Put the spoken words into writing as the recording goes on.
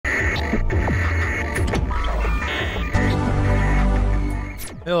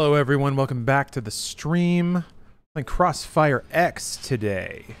Hello everyone, welcome back to the stream. Playing CrossfireX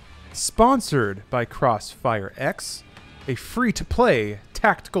today. Sponsored by CrossfireX, a free-to-play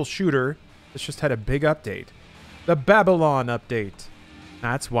tactical shooter that's just had a big update. The Babylon update.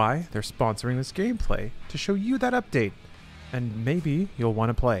 That's why they're sponsoring this gameplay, to show you that update. And maybe you'll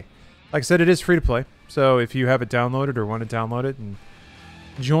want to play. Like I said, it is free to play, so if you have it downloaded or want to download it and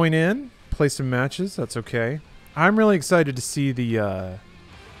join in, play some matches, that's okay. I'm really excited to see the...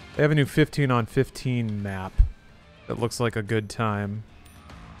 They have a new 15 on 15 map that looks like a good time.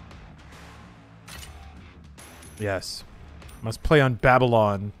 Yes. Must play on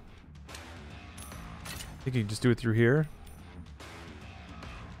Babylon. I think you can just do it through here.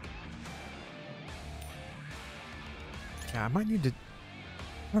 Yeah, I might need to... I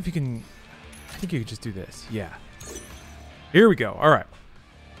don't know if you can... I think you could just do this. Yeah. Here we go. Alright.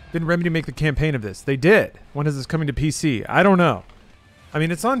 Didn't Remedy make the campaign of this? They did. When is this coming to PC? I don't know. I mean,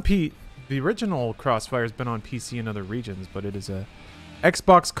 it's on the original Crossfire has been on PC in other regions, but it is a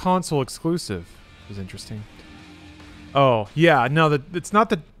Xbox console exclusive. Which is interesting. Oh, yeah, no, it's not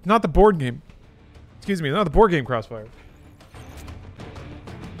the board game. Excuse me, not the board game Crossfire.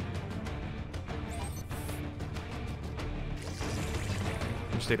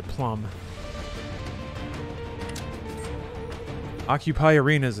 State of Plum. Occupy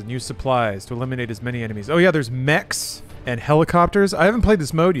arenas and use supplies to eliminate as many enemies. Oh yeah, there's mechs and helicopters. I haven't played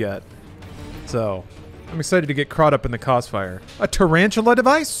this mode yet, so I'm excited to get caught up in the Crossfire. A tarantula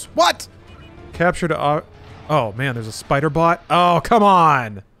device? What? Captured a... Oh man, there's a spider bot? Oh, come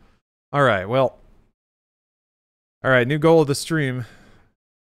on! Alright, well... Alright, new goal of the stream.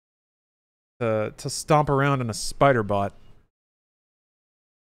 To stomp around in a spider bot.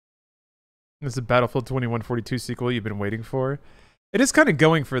 This is a Battlefield 2142 sequel you've been waiting for. It is kind of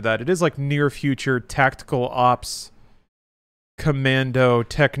going for that. It is like near future tactical ops, commando,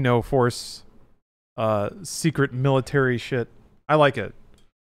 techno force, secret military shit. I like it.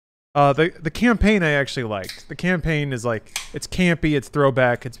 The campaign I actually liked. The campaign is like, it's campy, it's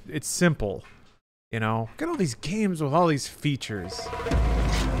throwback, it's simple. You know, get all these games with all these features.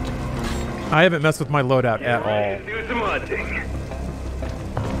 I haven't messed with my loadout at all.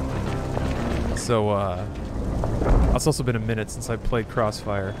 So, it's also been a minute since I played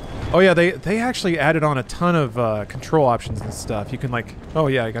Crossfire. Oh yeah, they actually added on a ton of control options and stuff. You can like, oh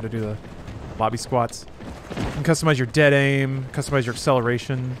yeah, I gotta do the lobby squats. You can customize your dead aim, customize your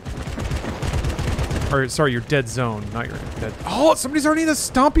acceleration. Or, sorry, your dead zone, not your dead... Oh, somebody's already in the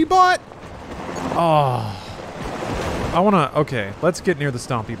Stompy bot? Oh. I wanna... Okay, let's get near the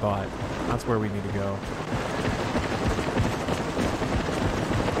Stompy bot. That's where we need to go.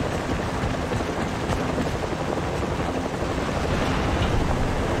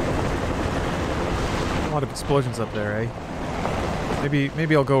 A lot of explosions up there, eh?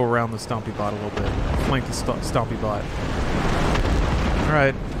 Maybe I'll go around the Stompy bot a little bit. Flank the Stompy bot.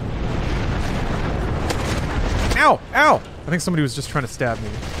 Alright. Ow! Ow! I think somebody was just trying to stab me.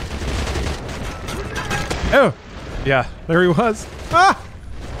 Oh! Yeah, there he was. Ah!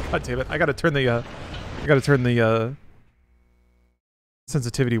 God damn it. I gotta turn the,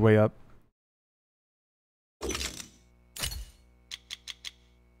 sensitivity way up.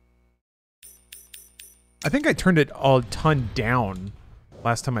 I think I turned it a ton down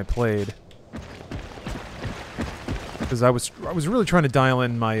last time I played. Because I was really trying to dial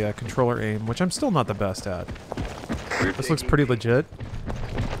in my controller aim, which I'm still not the best at. This looks pretty legit.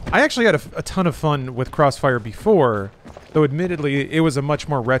 I actually had a ton of fun with Crossfire before, though admittedly it was a much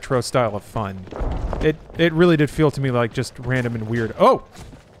more retro style of fun. It really did feel to me like just random and weird. Oh!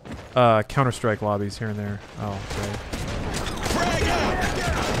 Counter-Strike lobbies here and there. Oh, okay.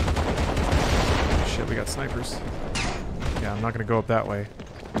 We got snipers. Yeah, I'm not gonna go up that way.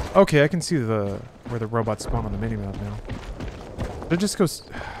 Okay, I can see where the robots spawn on the minimap now. It just goes.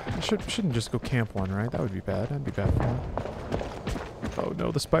 I shouldn't just go camp one, right? That would be bad. That'd be bad for me. Oh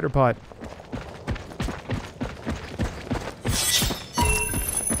no, the spider bot.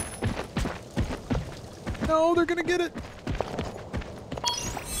 No, they're gonna get it.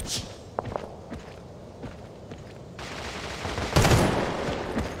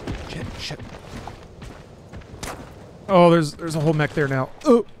 Shit. Oh, there's a whole mech there now.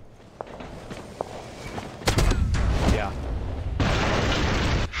 Oh. Yeah.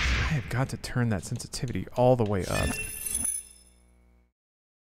 I have got to turn that sensitivity all the way up.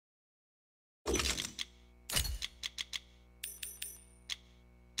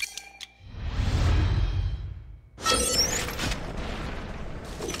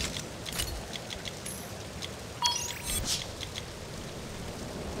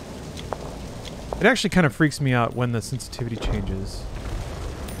 It actually kind of freaks me out when the sensitivity changes.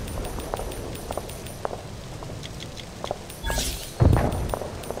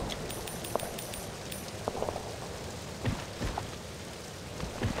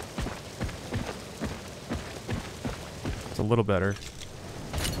 a little better.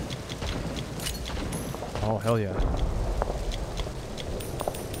 Oh, hell yeah.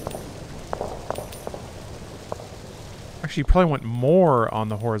 Actually, you probably want more on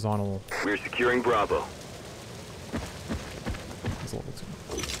the horizontal. We're securing Bravo. That's a little too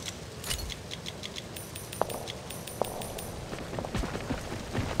much.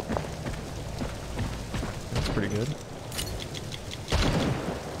 That's pretty good.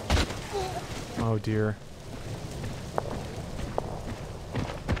 Oh dear.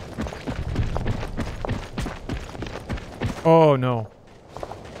 Oh no.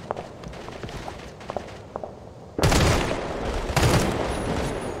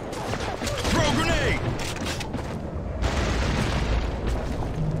 Throw grenade!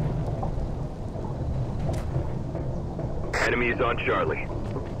 Enemy is on Charlie.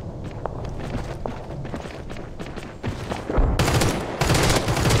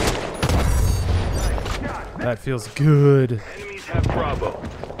 That feels good. Enemies have Bravo.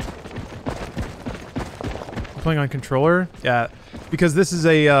 Playing on controller? Yeah, because this is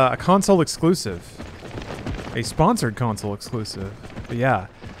a console exclusive. A sponsored console exclusive. But yeah.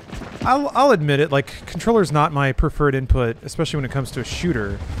 I'll admit it, like, controller's not my preferred input, especially when it comes to a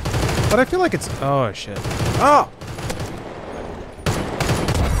shooter. But I feel like it's... Oh, shit. Oh!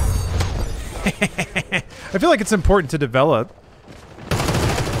 I feel like it's important to develop.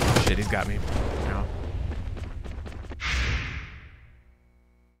 Shit, he's got me. No.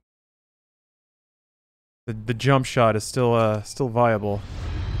 The jump shot is still viable.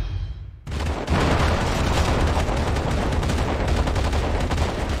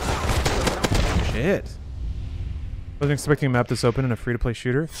 Shit. Wasn't expecting a map this open in a free-to-play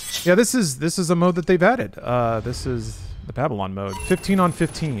shooter. Yeah, this is a mode that they've added. This is the Babylon mode. 15 on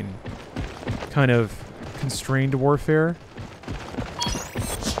 15. Kind of constrained warfare.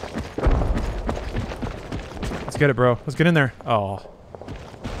 Let's get it, bro. Let's get in there. Oh.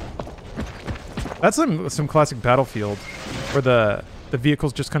 That's some classic Battlefield, where the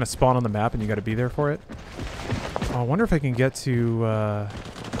vehicles just kind of spawn on the map and you got to be there for it. Oh, I wonder if I can get to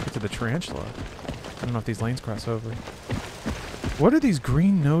the tarantula. I don't know if these lanes cross over. What are these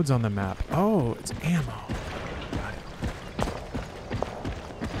green nodes on the map? Oh, it's ammo. Got it.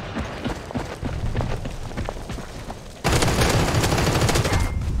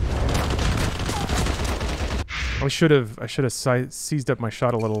 I should have seized up my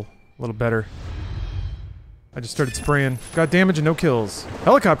shot a little better. I just started spraying. Got damage and no kills.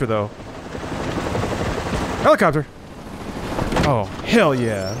 Helicopter, though. Helicopter! Oh, hell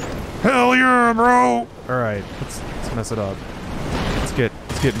yeah. Hell yeah, bro! Alright, let's mess it up. Let's get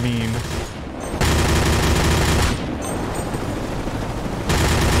mean.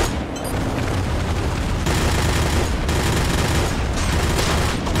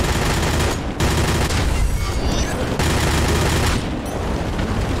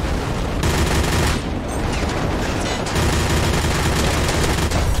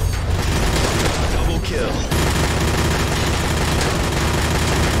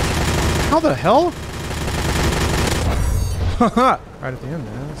 How the hell? Haha! Right at the end,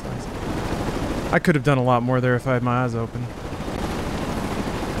 man. That's nice. I could have done a lot more there if I had my eyes open.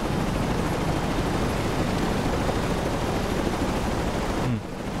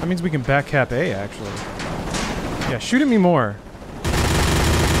 That means we can back cap A, actually. Yeah, shoot at me more.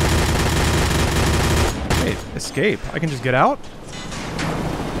 Wait, escape. I can just get out?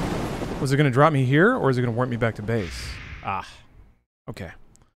 Was it going to drop me here, or is it going to warp me back to base? Ah. Okay.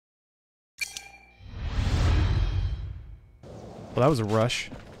 Well, that was a rush.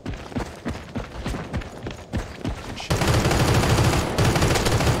 Shit.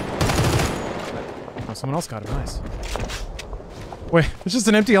 Oh, someone else got it. Nice. Wait, it's just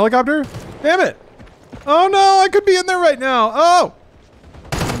an empty helicopter? Damn it! Oh no, I could be in there right now! Oh!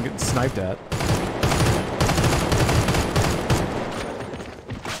 I'm getting sniped at.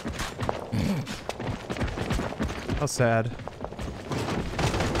 How sad.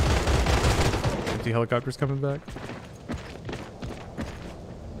 Empty helicopters coming back.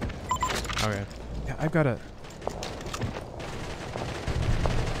 Okay. Yeah, I've got a...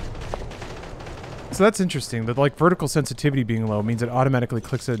 So that's interesting. That, like, vertical sensitivity being low means it automatically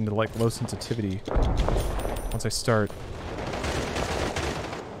clicks it into, like, low sensitivity once I start.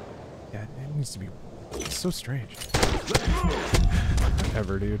 Yeah, it needs to be... It's so strange.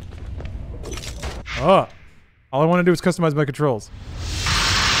 Whatever, dude. Oh! All I want to do is customize my controls.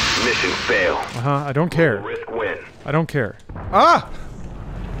 Mission fail. Uh-huh, I don't care. Risk win. I don't care. Ah!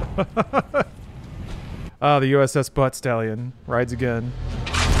 Ah, the USS Butt Stallion rides again.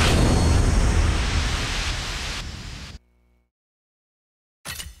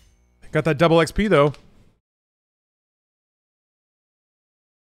 Got that double XP though.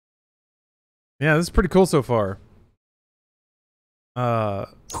 Yeah, this is pretty cool so far.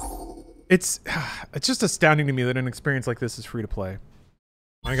 It's just astounding to me that an experience like this is free to play.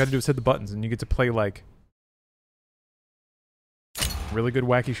 All you gotta do is hit the buttons and you get to play like a really good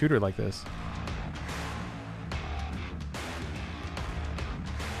wacky shooter like this.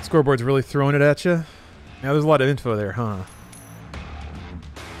 Scoreboard's really throwing it at you. Now there's a lot of info there, huh?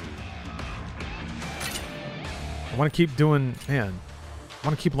 I want to keep doing, man. I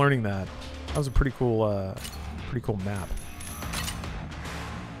want to keep learning that. That was a pretty cool map.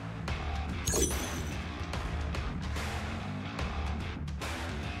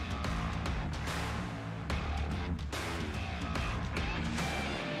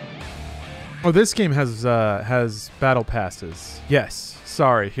 Oh, this game has battle passes. Yes.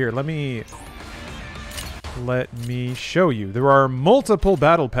 Sorry. Here, let me show you. There are multiple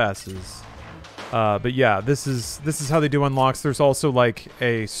battle passes. But yeah, this is how they do unlocks. There's also like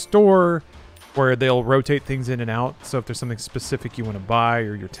a store where they'll rotate things in and out. So if there's something specific you want to buy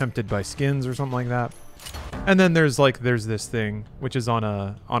or you're tempted by skins or something like that. And then there's this thing which is on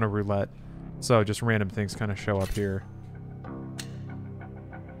a roulette. So just random things kind of show up here.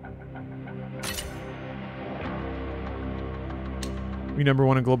 You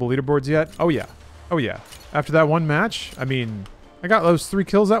 #1 in global leaderboards yet? Oh yeah. Oh yeah. After that one match, I mean, I got those 3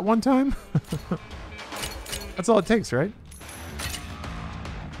 kills at one time. That's all it takes, right?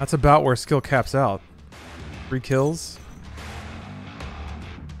 That's about where skill caps out. 3 kills.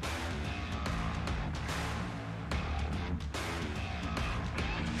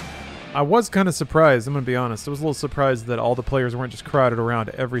 I was kind of surprised, I'm going to be honest. I was a little surprised that all the players weren't just crowded around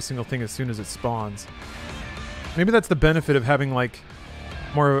every single thing as soon as it spawns. Maybe that's the benefit of having like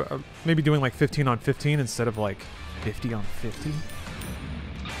more, maybe doing like 15 on 15 instead of like 50 on 50.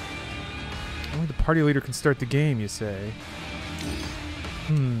 Only the party leader can start the game, you say?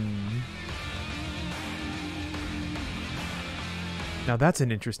 Now that's an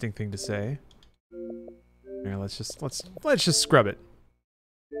interesting thing to say. Here, let's just scrub it.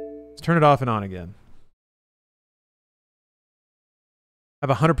 Let's turn it off and on again. I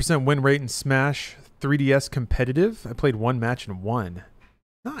have a 100% win rate in Smash 3DS competitive. I played 1 match and won.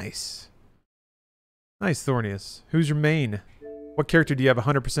 Nice. Nice, Thornius. Who's your main? What character do you have a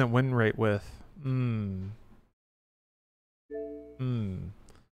 100% win rate with? I'm trying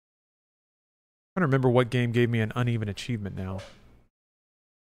to remember what game gave me an uneven achievement now.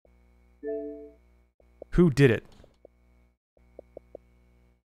 Who did it?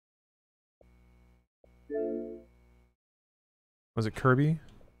 Was it Kirby?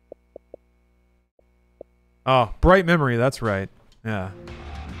 Oh, Bright Memory, that's right. Yeah.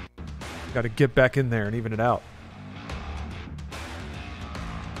 Gotta get back in there and even it out.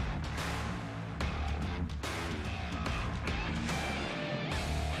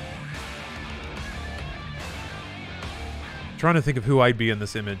 Trying to think of who I'd be in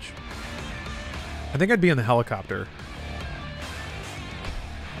this image. I think I'd be in the helicopter.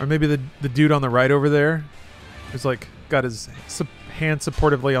 Or maybe the dude on the right over there who's like got his hand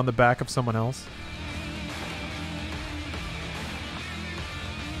supportively on the back of someone else.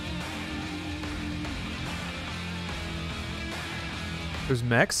 There's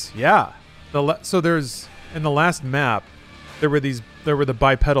mechs? Yeah. So there's, in the last map, there were the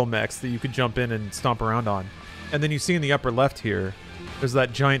bipedal mechs that you could jump in and stomp around on. And then you see in the upper left here, there's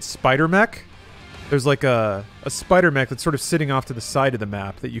that giant spider mech. There's like a spider mech that's sort of sitting off to the side of the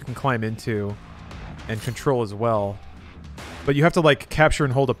map that you can climb into and control as well. But you have to like capture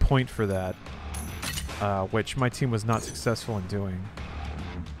and hold a point for that, which my team was not successful in doing.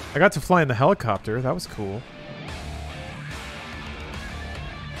 I got to fly in the helicopter. That was cool.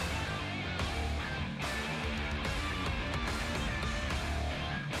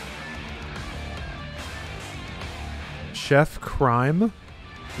 Chef Crime,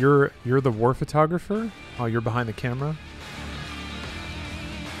 you're the war photographer? Oh, you're behind the camera?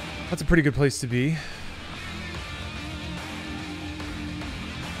 That's a pretty good place to be.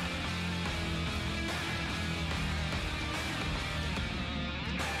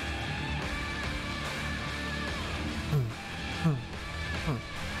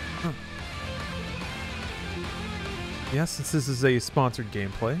 Yes, since this is a sponsored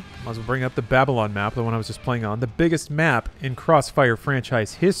gameplay, might as well bring up the Babylon map, the one I was just playing on. The biggest map in Crossfire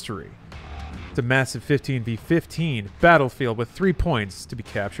franchise history. It's a massive 15v15 battlefield with 3 points to be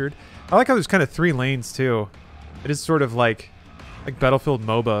captured. I like how there's kind of 3 lanes too. It is sort of like Battlefield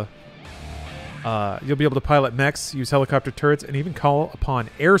MOBA. You'll be able to pilot mechs, use helicopter turrets, and even call upon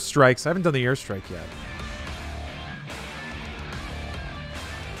airstrikes. I haven't done the airstrike yet.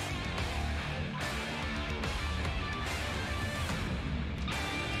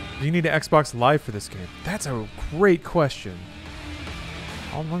 Do you need an Xbox Live for this game? That's a great question.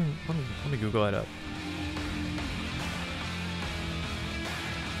 Let me Google that up.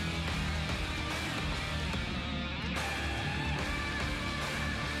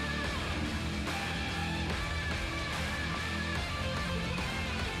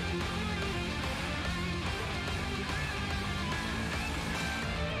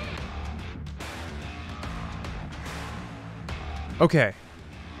 Okay.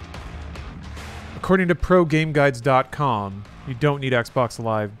 According to ProGameGuides.com, you don't need Xbox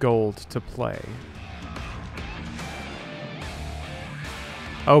Live Gold to play.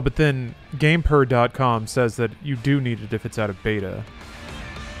 Oh, but then GamePer.com says that you do need it if it's out of beta.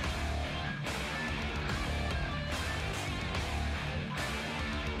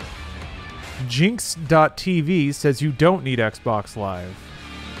 Jinx.tv says you don't need Xbox Live.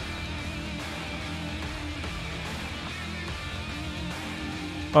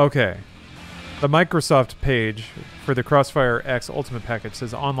 Okay. The Microsoft page for the CrossfireX Ultimate Package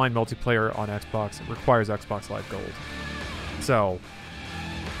says online multiplayer on Xbox. It requires Xbox Live Gold. So,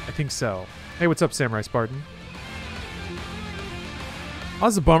 I think so. Hey, what's up, Samurai Spartan? Oh,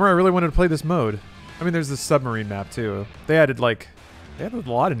 that's a bummer. I really wanted to play this mode. I mean, there's this submarine map, too. They added a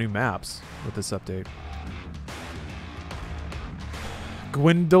lot of new maps with this update.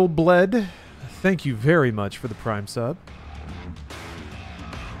 Gwendolbled, thank you very much for the Prime sub.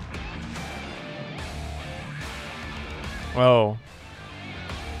 Oh.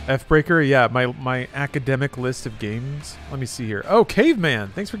 F-Breaker? Yeah, my academic list of games. Let me see here. Oh, Caveman!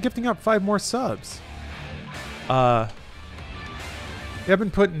 Thanks for gifting out 5 more subs. Yeah, I've been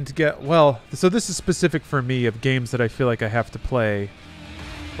putting together... Well, so this is specific for me of games that I feel like I have to play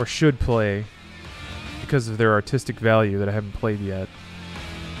or should play because of their artistic value that I haven't played yet.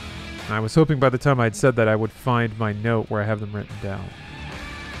 And I was hoping by the time I'd said that I would find my note where I have them written down.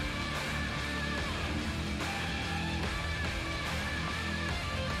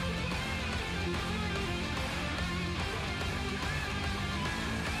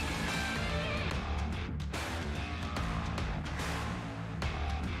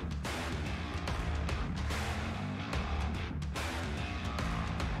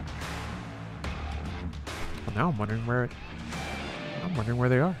 Now I'm wondering where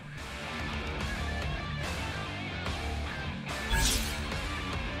they are.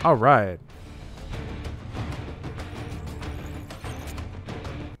 All right.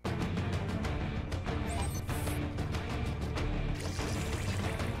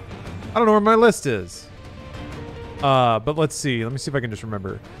 I don't know where my list is. But let's see. Let me see if I can just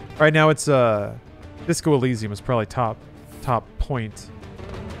remember. Right now it's Disco Elysium is probably top point.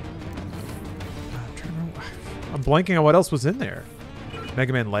 I'm blanking on what else was in there.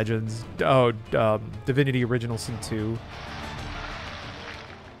 Mega Man Legends. Oh, Divinity Original Sin 2.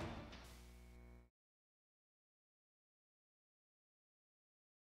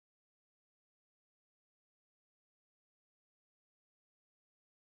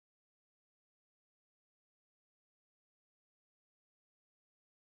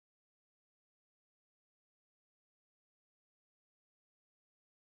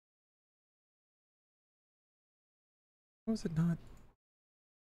 Was it not?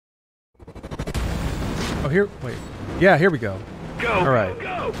 Oh, here. Wait. Yeah, here we go. Go! All right.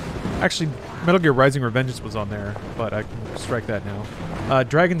 Go! Actually, Metal Gear Rising Revengeance was on there, but I can strike that now.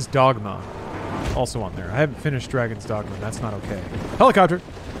 Dragon's Dogma, also on there. I haven't finished Dragon's Dogma. That's not okay. Helicopter.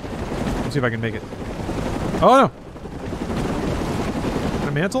 Let's see if I can make it. Oh no!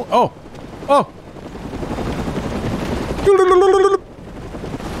 A mantle? Oh! Oh!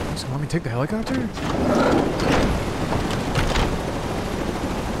 Just want me to take the helicopter?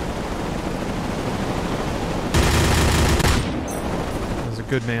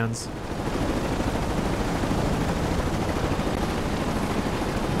 Good man's.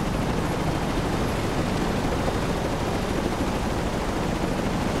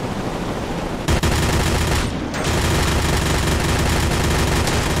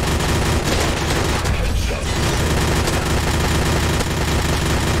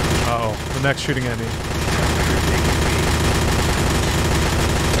 Uh-oh, the mech's shooting at me.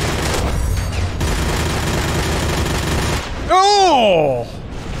 Oh!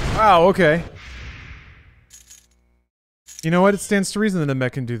 Wow, okay. You know what? It stands to reason that a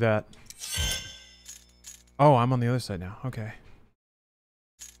mech can do that. Oh, I'm on the other side now. Okay.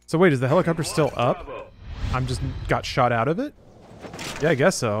 So wait, is the helicopter still up? I'm just got shot out of it? Yeah, I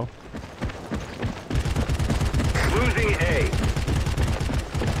guess so. Losing A.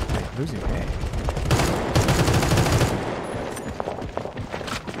 Losing A.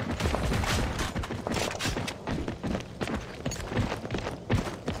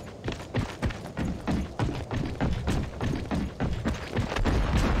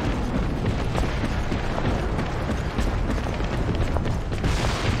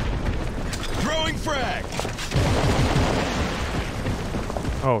 frag!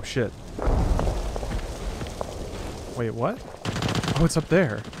 Oh, shit. Wait, what? Oh, it's up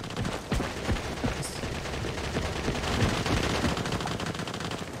there.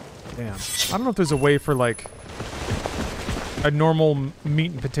 Damn. I don't know if there's a way for, like, a normal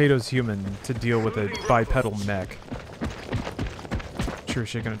meat and potatoes human to deal with a bipedal mech. Sure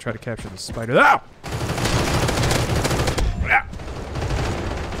shit gonna try to capture the spider. Ah! Ah!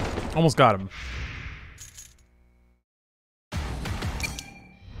 Almost got him.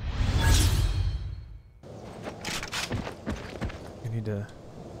 I need to...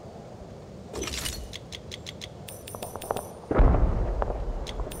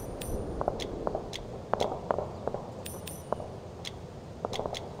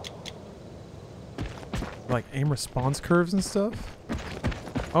 like aim response curves and stuff.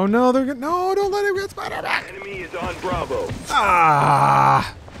 Oh no, they're no! Don't let him get spider back. Enemy is on Bravo.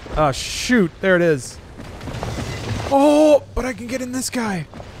 Ah! Oh shoot! There it is. Oh, but I can get in this guy.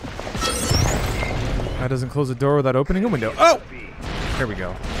 That doesn't close the door without opening a window. Oh! There we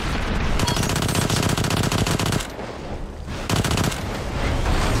go.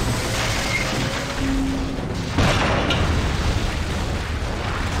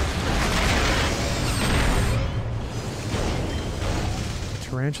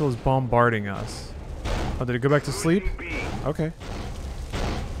 Tarantula's bombarding us. Oh, did it go back to sleep? Okay.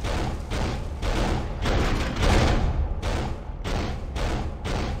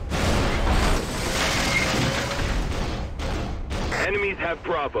 Enemies have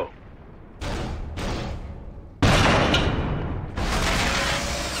Bravo.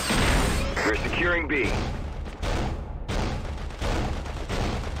 We're securing B.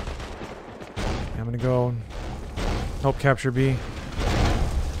 I'm gonna go help capture B.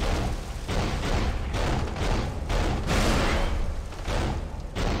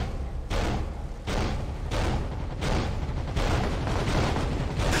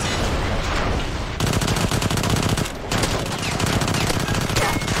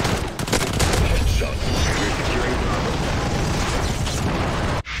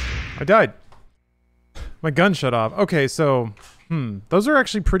 I died. My gun shut off. Okay, so, those are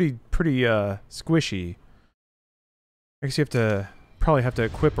actually pretty squishy. I guess you probably have to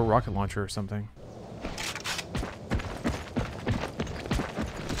equip a rocket launcher or something.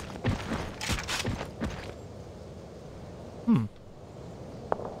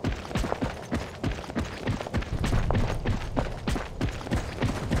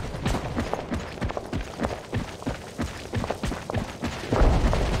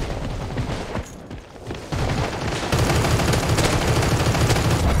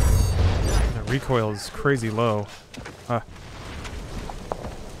 Recoil is crazy low. Right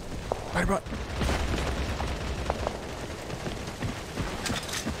about.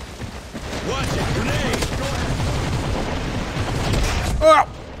 Watch it, grenade!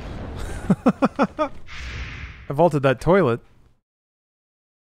 Oh! I vaulted that toilet.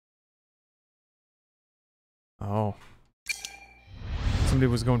 Oh. Somebody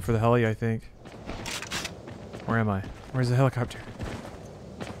was going for the heli, I think. Where am I? Where's the helicopter?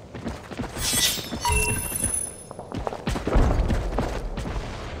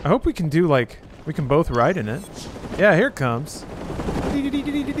 I hope we can do, like, we can both ride in it. Yeah, here it comes.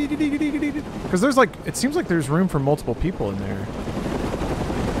 Because there's, like, it seems like there's room for multiple people in there.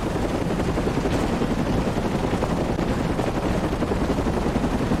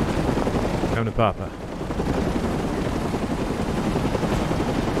 Come to Papa.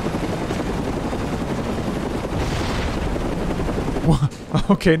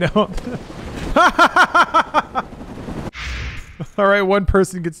 Okay, now. Alright, one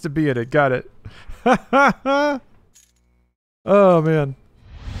person gets to be in it. Got it. Oh, man.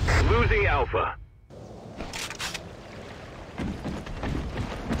 Losing Alpha.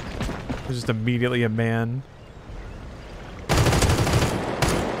 There's just immediately a man.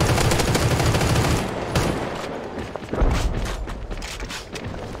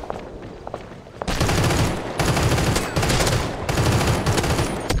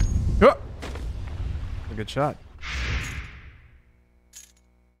 Oh! A good shot.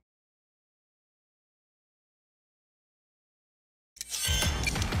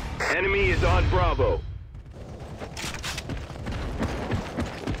 Enemy is on Bravo.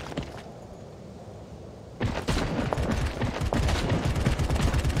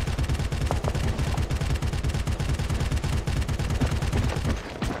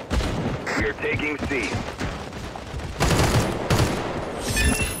 We are taking C.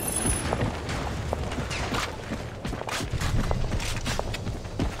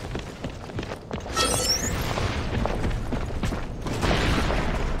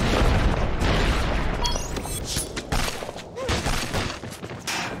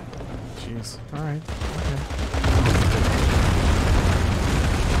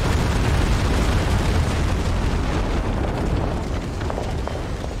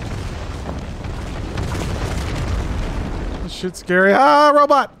 shit's scary. Ah,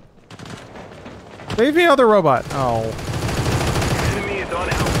 robot! Leave me, other robot. Oh. Enemy is on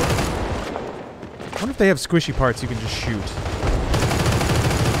Alpha. I wonder if they have squishy parts you can just shoot.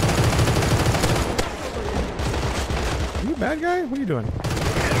 Are you a bad guy? What are you doing?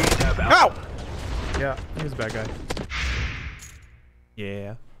 Enemies have Ow! Alpha. Yeah, he was a bad guy.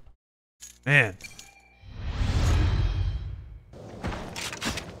 Yeah. Man.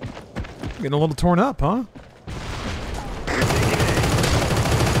 Getting a little torn up, huh? You're taking A.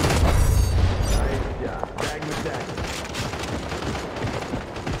 Nice job. Tag with that.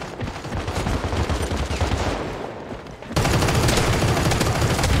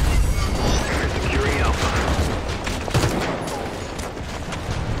 Securing Alpha.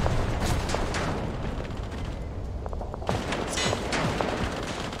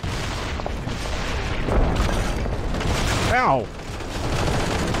 Ow!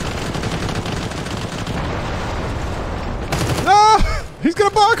 No! He's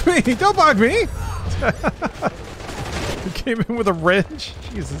gonna bug me! Don't bug me! He came in with a wrench.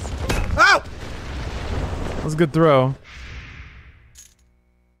 Jesus. Ow! That was a good throw.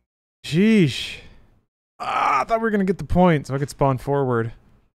 Sheesh. Ah, I thought we were gonna get the point so I could spawn forward.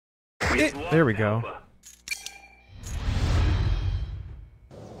 We've There we lost go. Alpha.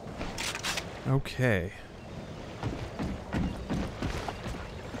 Okay.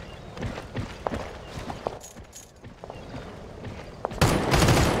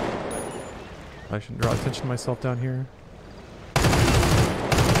 I shouldn't draw attention to myself down here.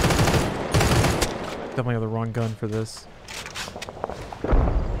 Definitely have the wrong gun for this.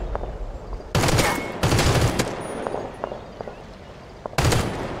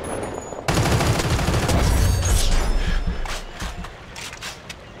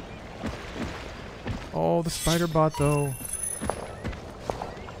 Oh, the spider bot though.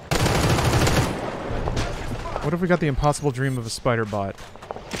 What if we got the impossible dream of a spider bot?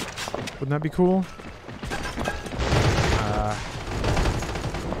 Wouldn't that be cool?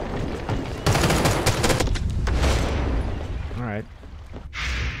 Alright.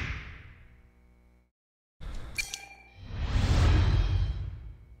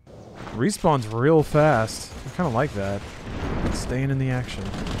 Respawn's real fast. I kind of like that. Staying in the action.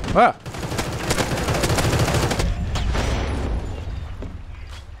 Ah!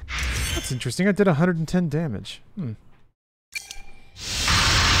 That's interesting. I did 110 damage. Hmm.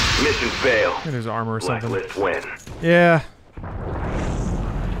 Mission fail. Maybe there's armor or something. Blacklist win. Yeah.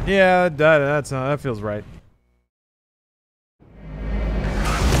 Yeah, that feels right.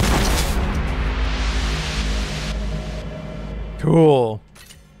 Cool.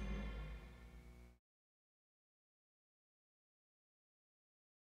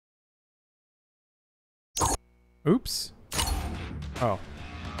 Oops. Oh.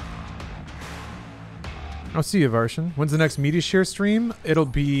 I'll see you, Varshan. When's the next Media Share stream? It'll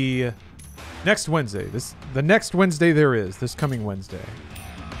be next Wednesday. The next Wednesday there is. This coming Wednesday.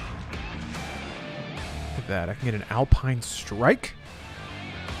 Look at that. I can get an Alpine Strike.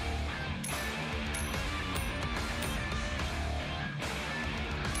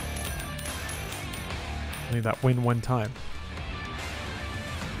 I need that win one time.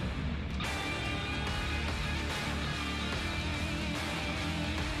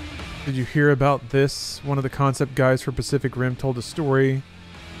 Did you hear about this? One of the concept guys for Pacific Rim told a story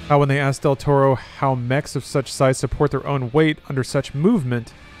how when they asked Del Toro how mechs of such size support their own weight under such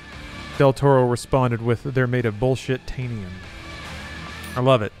movement, Del Toro responded with, "They're made of bullshit tanium." I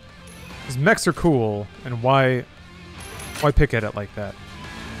love it. Because mechs are cool, and why pick at it like that?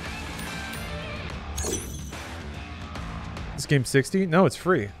 This game's 60? No, it's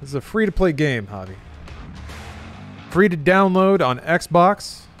free. This is a free-to-play game, Javi. Free to download on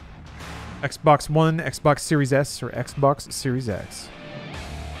Xbox, Xbox One, Xbox Series S, or Xbox Series X.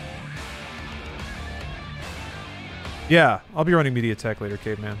 Yeah, I'll be running MediaTek later,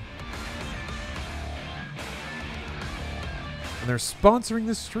 Caveman. And they're sponsoring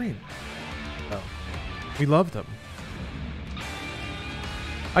this stream. Oh, we love them.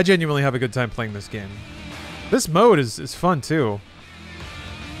 I genuinely have a good time playing this game. This mode is fun too.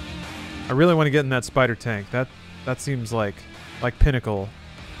 I really want to get in that spider tank. That seems like pinnacle.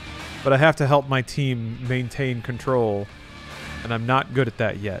 But I have to help my team maintain control, and I'm not good at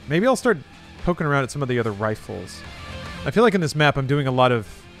that yet. Maybe I'll start poking around at some of the other rifles. I feel like in this map I'm doing a lot of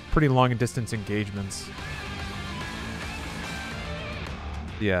pretty long distance engagements.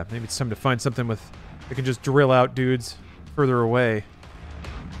 Yeah, maybe it's time to find something with I can just drill out dudes further away.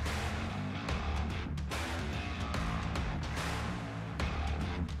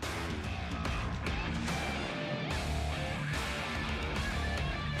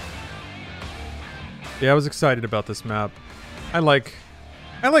 Yeah, I was excited about this map. I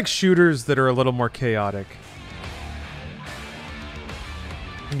like shooters that are a little more chaotic.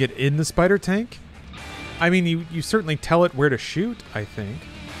 You can get in the spider tank. I mean, you certainly tell it where to shoot, I think.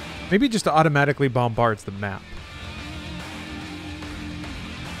 Maybe it just automatically bombards the map.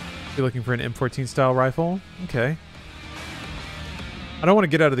 You're looking for an M14 style rifle? Okay. I don't want to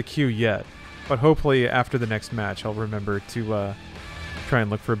get out of the queue yet, but hopefully after the next match I'll remember to try and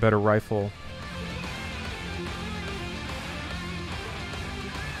look for a better rifle.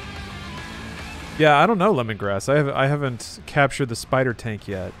 Yeah, I don't know, Lemongrass. I haven't captured the spider tank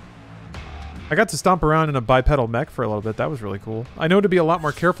yet. I got to stomp around in a bipedal mech for a little bit. That was really cool. I know to be a lot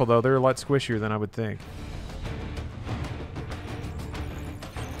more careful, though. They're a lot squishier than I would think.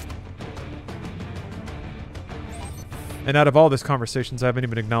 And out of all this conversations, I haven't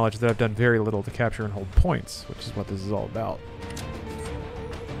even acknowledged that I've done very little to capture and hold points, which is what this is all about.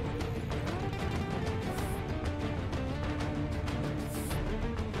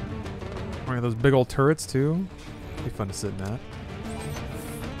 One of those big old turrets, too. Be fun to sit in that.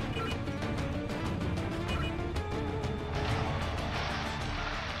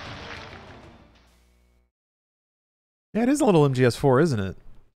 Yeah, it is a little MGS4, isn't it?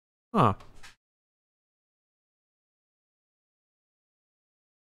 Huh.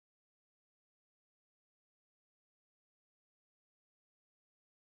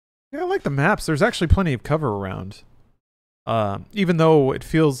 Yeah, I like the maps. There's actually plenty of cover around. Even though it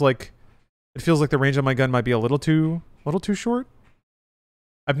feels like the range on my gun might be a little too short.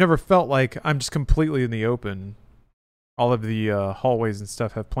 I've never felt like I'm just completely in the open. All of the hallways and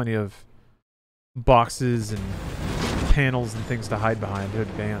stuff have plenty of boxes and panels and things to hide behind to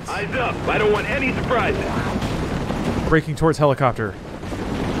advance. Eyes up! I don't want any surprises. Breaking towards helicopter.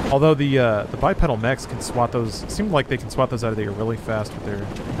 Although the bipedal mechs can swat those, it seemed like they can swat those out of the air really fast with their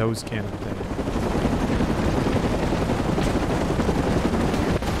nose cannon thing.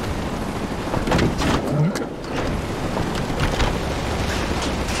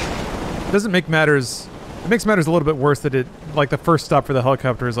 Doesn't make matters. It makes matters a little bit worse that it, like, the first stop for the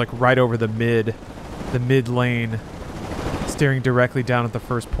helicopter is like right over the mid lane, staring directly down at the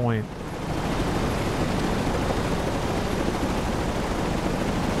first point.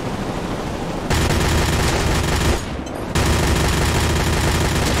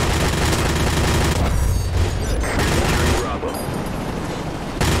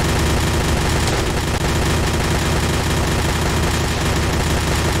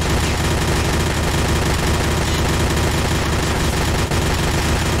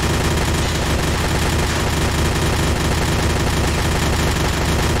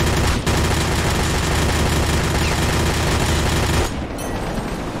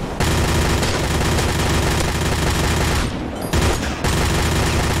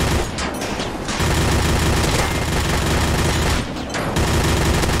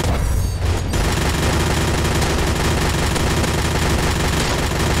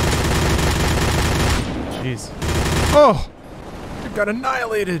 Oh! It got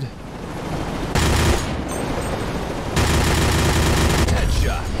annihilated!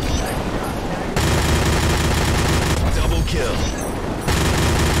 Headshot. Double kill.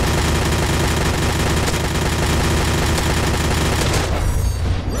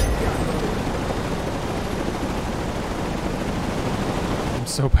 I'm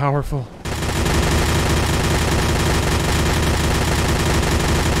so powerful.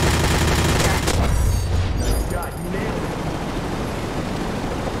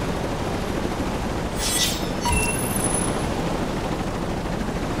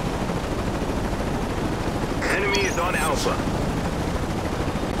 On Alpha.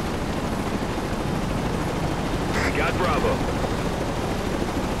 We got Bravo.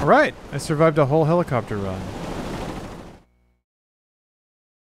 All right, I survived a whole helicopter run.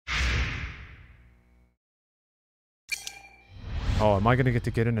 Oh, am I gonna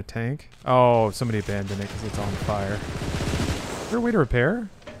get in a tank? Oh, somebody abandoned it because it's on fire. Is there a way to repair?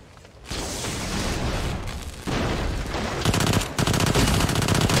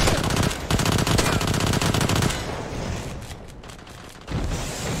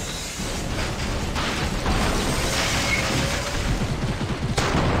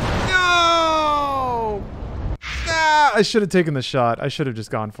 I should have taken the shot. I should have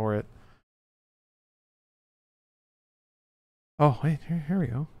just gone for it. Oh, wait, here we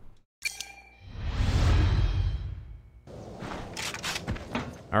go.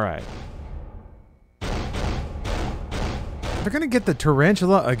 All right. They're gonna get the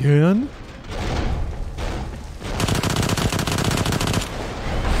tarantula again?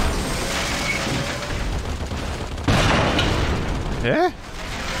 Yeah?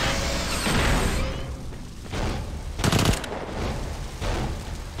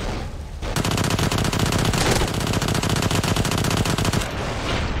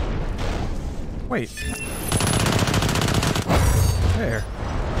 right. There.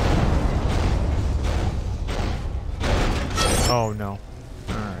 Oh no.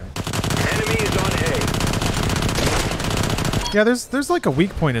 Alright. Enemy is on A. Yeah, there's like a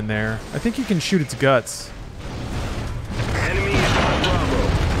weak point in there. I think you can shoot its guts. Enemy is on Bravo.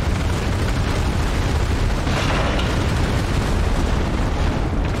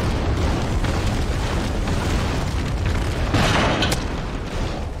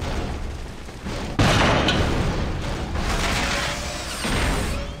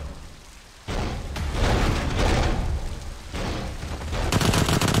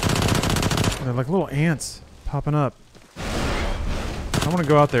 They're like little ants popping up. I don't want to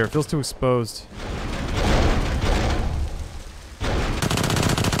go out there. It feels too exposed.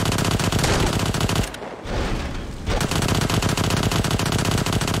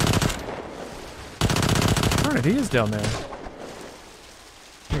 Alright, he is down there.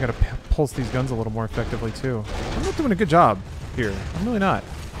 I gotta pulse these guns a little more effectively too. I'm not doing a good job here. I'm really not.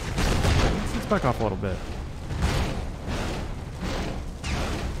 Let's back off a little bit.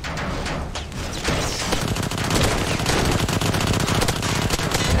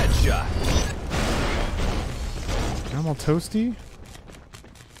 Headshot. I'm all toasty.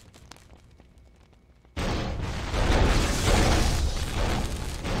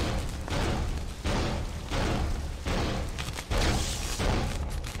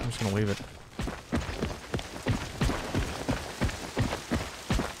 I'm just gonna leave it.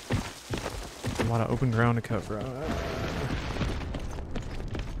 A lot of open ground to cover.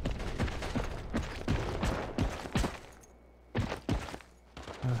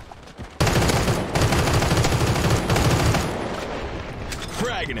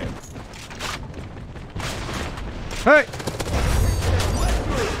 Fragging him. Hey!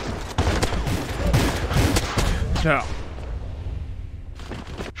 No.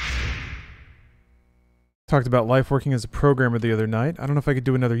 Talked about life working as a programmer the other night. I don't know if I could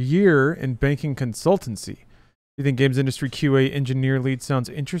do another year in banking consultancy. You think games industry QA engineer lead sounds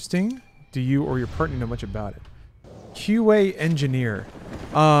interesting? Do you or your partner know much about it? QA engineer.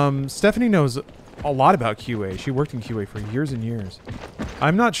 Stephanie knows a lot about QA. She worked in QA for years and years.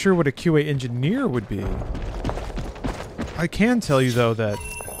 I'm not sure what a QA engineer would be. I can tell you though that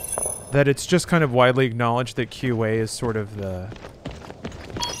it's just kind of widely acknowledged that QA is sort of the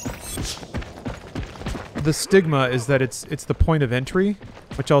stigma is that it's the point of entry,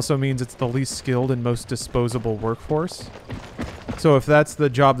 which also means it's the least skilled and most disposable workforce. So if that's the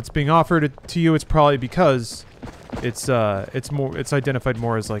job that's being offered to you, it's probably because it's identified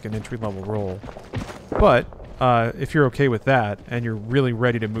more as like an entry-level role. But if you're okay with that and you're really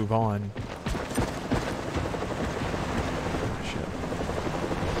ready to move on, shit.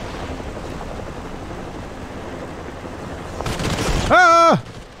 Ah!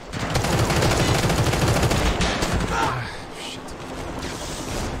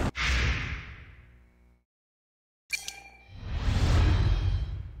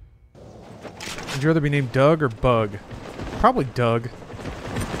 Would you rather be named Doug or Bug? Probably Doug.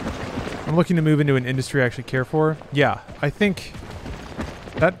 I'm looking to move into an industry I actually care for. Yeah, I think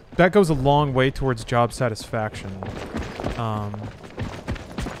that goes a long way towards job satisfaction.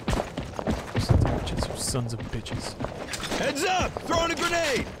 Sons of bitches. Heads up! Throwing a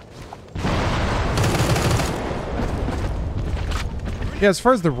grenade! Yeah, as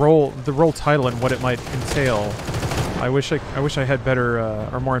far as the role title and what it might entail, I wish I had better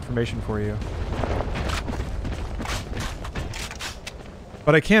or more information for you.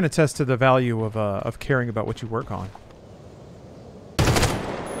 But I can attest to the value of caring about what you work on.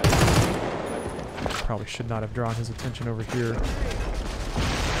 Probably should not have drawn his attention over here.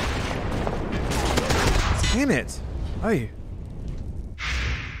 Damn it! Hey.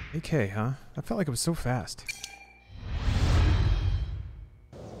 AK, huh? I felt like it was so fast.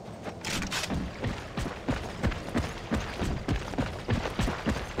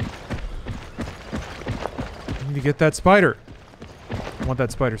 I need to get that spider. I want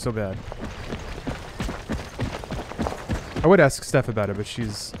that spider so bad. I would ask Steph about it, but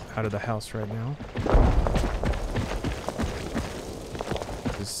she's out of the house right now.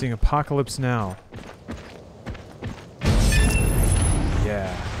 Just seeing Apocalypse Now.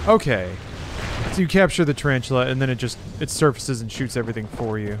 Yeah. Okay. So you capture the tarantula, and then it surfaces and shoots everything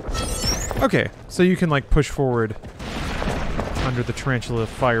for you. Okay. So you can like push forward under the tarantula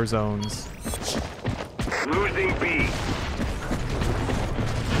fire zones. Losing B.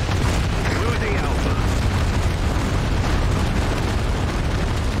 Losing Alpha.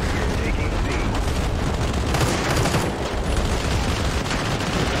 Taking C.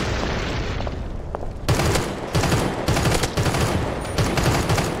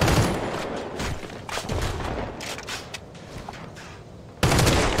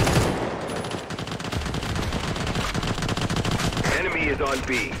 is on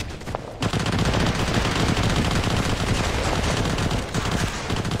B.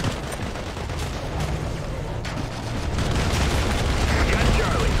 Got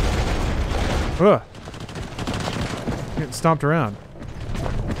Charlie. Ugh. Getting stomped around.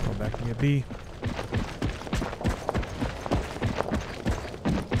 Go back to get B.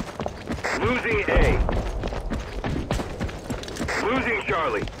 Losing A. Losing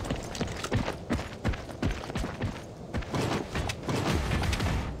Charlie.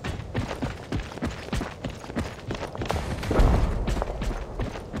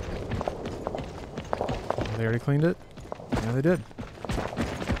 They already cleaned it? Yeah, they did.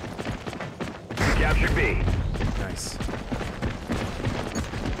 We captured B. Nice.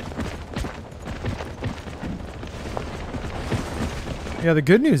 Yeah, the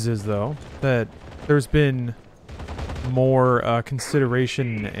good news is, though, that there's been more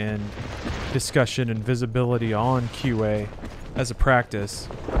consideration and discussion and visibility on QA as a practice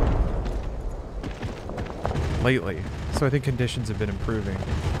lately. So I think conditions have been improving.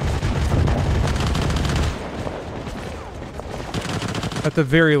 At the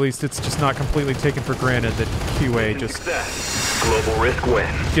very least, it's just not completely taken for granted that QA just Success. Global risk win.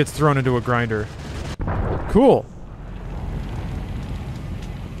 gets thrown into a grinder. Cool.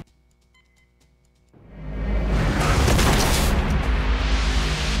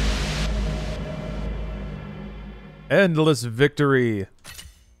 Endless victory.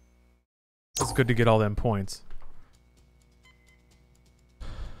 It's good to get all them points.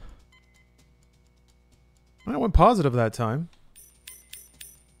 I went positive that time.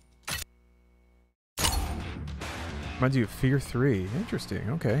 Reminds you of Fear 3. Interesting,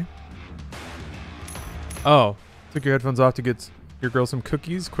 okay. Oh, took your headphones off to get your girl some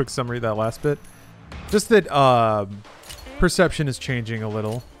cookies. Quick summary of that last bit. Just that perception is changing a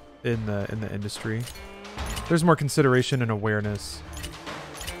little in the industry. There's more consideration and awareness.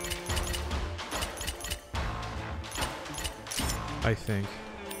 I think.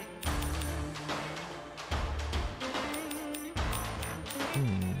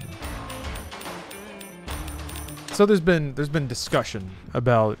 So there's been discussion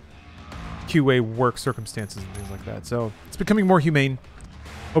about QA work circumstances and things like that. So it's becoming more humane.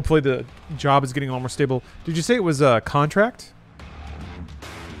 Hopefully the job is getting a lot more stable. Did you say it was a contract?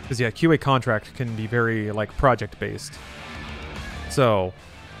 Because yeah, QA contract can be very like project based. So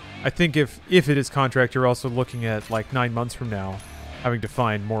I think if it is contract, you're also looking at like 9 months from now having to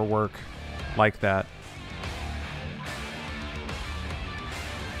find more work like that.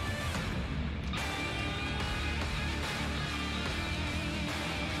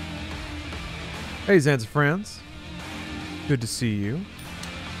 Hey Zanza friends, good to see you.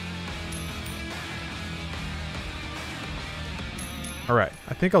 Alright,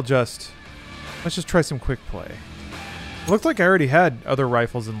 I think let's just try some quick play. It looked like I already had other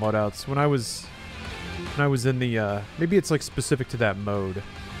rifles and loadouts when I was in the, maybe it's like specific to that mode.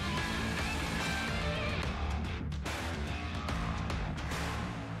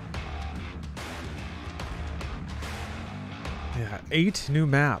 Yeah, 8 new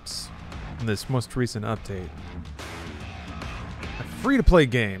maps in this most recent update. A free-to-play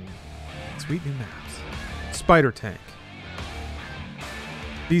game. Sweet new maps. Spider Tank.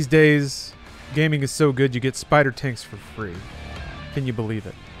 These days, gaming is so good you get spider tanks for free. Can you believe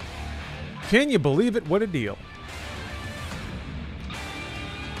it? Can you believe it? What a deal.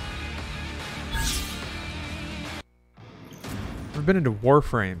 I've been into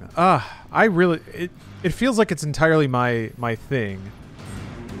Warframe. It feels like it's entirely my thing.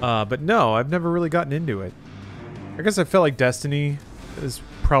 But no, I've never really gotten into it. I guess I felt like Destiny is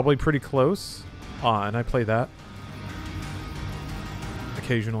probably pretty close. And I play that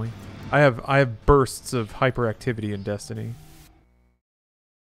occasionally. I have bursts of hyperactivity in Destiny.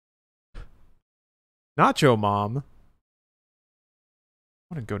 Nacho Mom.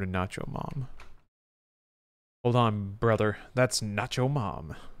 I want to go to Nacho Mom. Hold on, brother. That's Nacho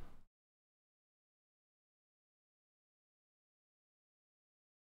Mom.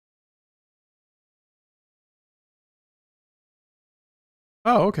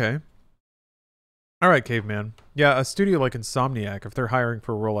 Oh, okay. Alright, Caveman. Yeah, a studio like Insomniac, if they're hiring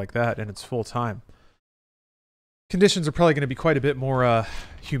for a role like that and it's full-time, conditions are probably going to be quite a bit more,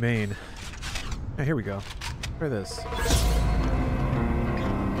 humane. Yeah, here we go. Try this.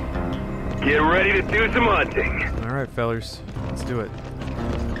 Get ready to do some hunting. Alright, fellers. Let's do it.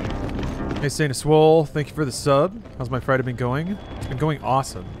 Hey, Saint Swole, thank you for the sub. How's my Friday been going? It's been going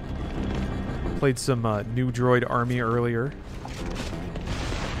awesome. Played some, New Droid Army earlier.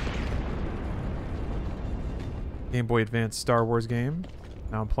 Game Boy Advance Star Wars game.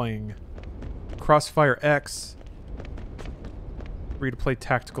 Now I'm playing CrossfireX. free-to-play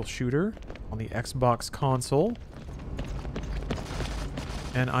tactical shooter on the Xbox console.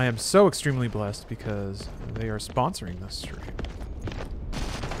 And I am so extremely blessed because they are sponsoring this stream.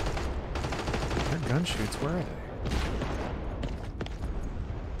 Their gun shoots, where are they?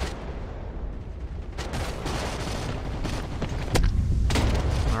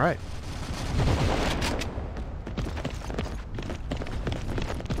 All right.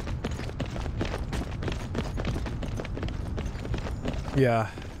 Yeah,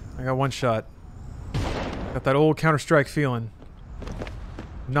 I got one shot. Got that old Counter-Strike feeling.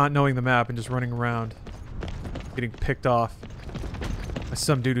 Not knowing the map and just running around. Getting picked off by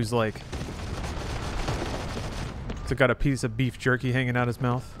some dude who's like... So got a piece of beef jerky hanging out his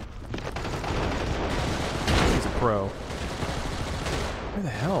mouth. He's a pro. Where the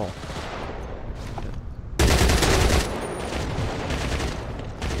hell?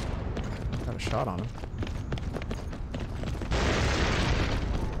 Got a shot on him.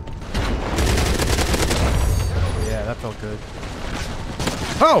 Yeah, that felt good.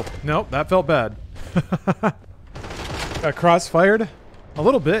 Oh! Nope, that felt bad. Got cross-fired? A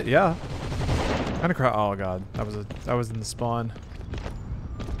little bit, yeah. Kinda oh god, that was in the spawn.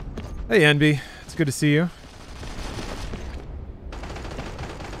 Hey Enby, it's good to see you.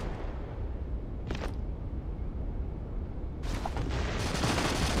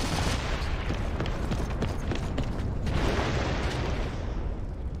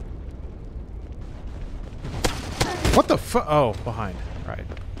 What the fu- oh, behind. Right.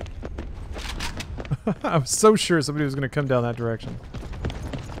 I was so sure somebody was going to come down that direction.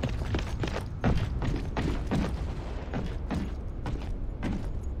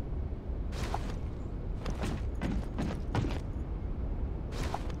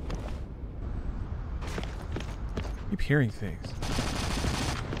 Keep hearing things.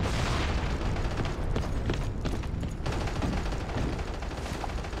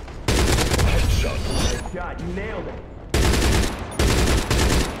 God, you nailed it.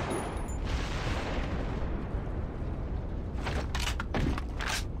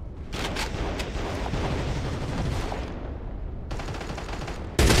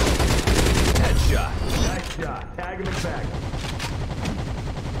 Headshot. Nice shot. Tag him in back.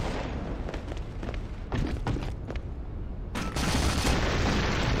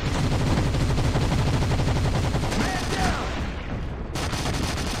 Man down.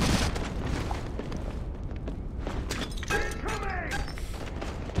 Incoming.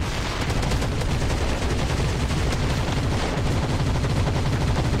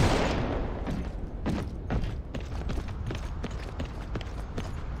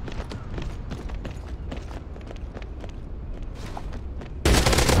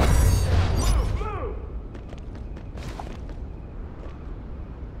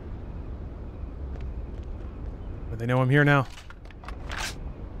 But they know I'm here now.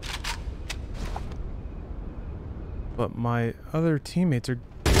 But my other teammates are...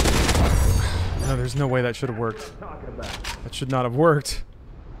 No, there's no way that should have worked. Talking about. That should not have worked.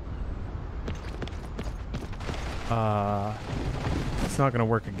 It's not gonna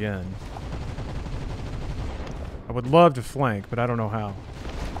work again. I would love to flank, but I don't know how.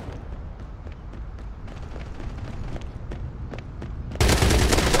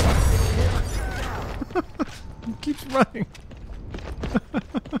 He keeps running.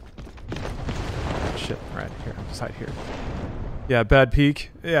 Shit, right here. I'll just hide here. Yeah, bad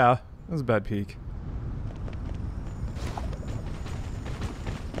peek. Yeah, that was a bad peek.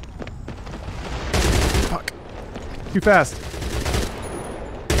 Fuck. Too fast.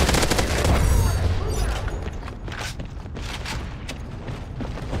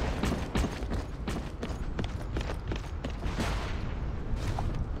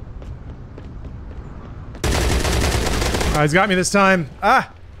 Oh, he's got me this time.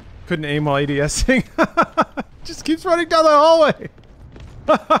 Ah! Couldn't aim while ADSing. Just keeps running down the hallway.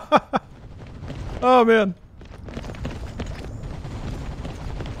 Oh, man.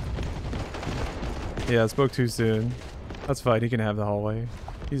 Yeah, I spoke too soon. That's fine. He can have the hallway.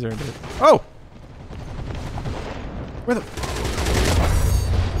 He's earned it. Oh! Where the...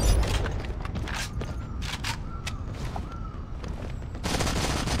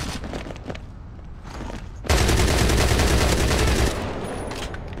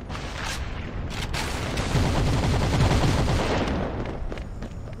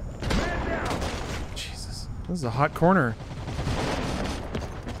 Jesus. This is a hot corner.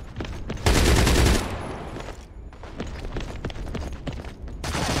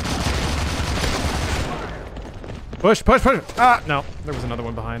 Push, push, push! Ah, no. There was another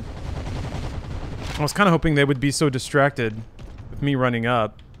one behind. I was kind of hoping they would be so distracted with me running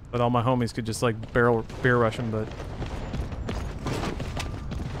up that all my homies could just, like, bear rush him, but...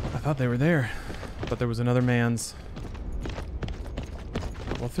 thought they were there. I thought there was another man's.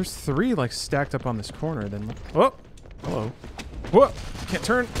 Well, if there's 3 like stacked up on this corner, then oh, hello. Whoa! Can't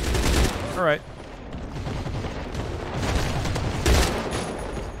turn. All right.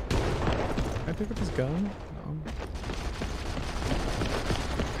 Can I pick up his gun?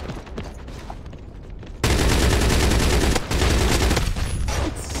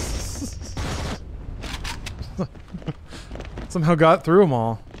 No. Somehow got through them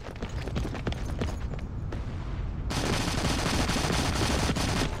all.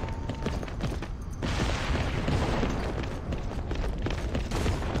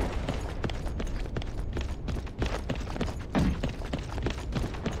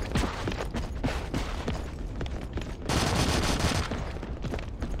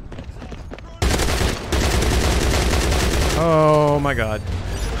 Oh my god.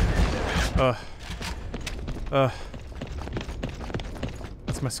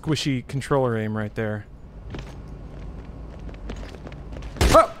 That's my squishy controller aim right there.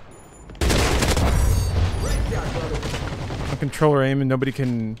 Oh! A controller aim and nobody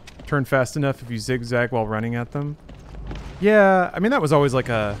can turn fast enough if you zigzag while running at them. Yeah, I mean that was always like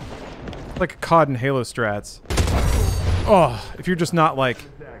a COD and Halo strats. Oh, if you're just not like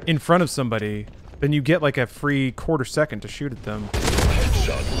in front of somebody, then you get like a free quarter second to shoot at them.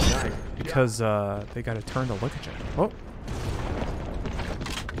 Because they gotta turn to look at you. Oh.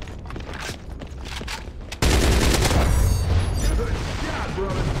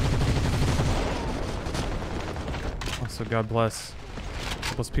 Also, God bless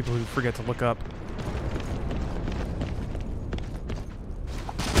those people who forget to look up.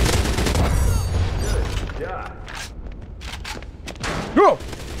 Yeah. Whoa!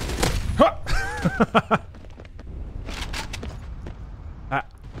 Ha! Ah.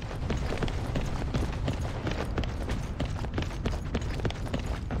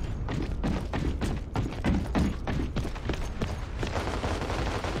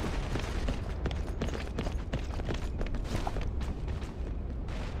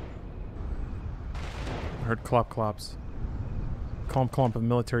 I heard clop clops. Clomp clomp of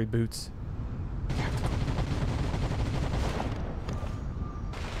military boots.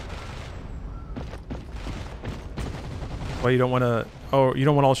 Well, you don't want to... Oh, you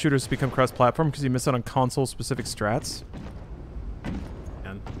don't want all shooters to become cross-platform because you miss out on console-specific strats?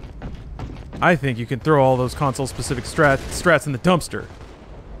 Man. I think you can throw all those console-specific strats in the dumpster.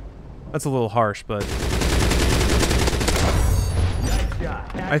 That's a little harsh, but...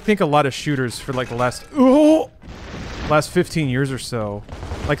 I think a lot of shooters for like the last... last 15 years or so,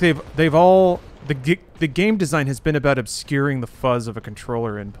 like they've all... The game design has been about obscuring the fuzz of a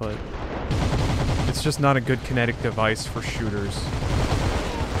controller input. It's just not a good kinetic device for shooters.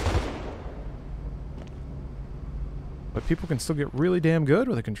 But people can still get really damn good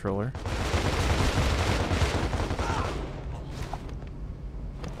with a controller.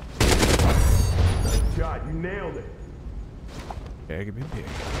 Nice shot, you nailed it. Yeah, give me a pig.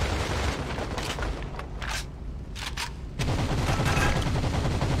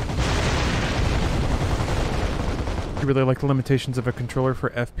 You really like the limitations of a controller for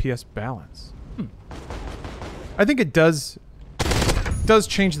FPS balance. I think it does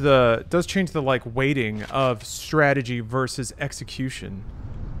change the like weighting of strategy versus execution.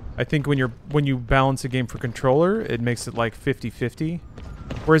 I think when you balance a game for controller, it makes it like 50-50.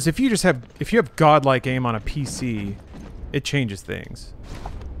 Whereas if you have godlike aim on a PC, it changes things.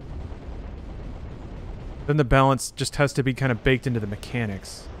 Then the balance just has to be kind of baked into the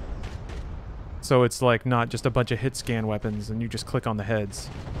mechanics. So it's like not just a bunch of hit scan weapons and you just click on the heads.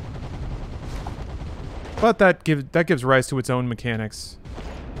 But that gives rise to its own mechanics.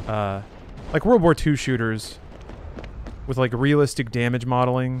 Like World War II shooters with like realistic damage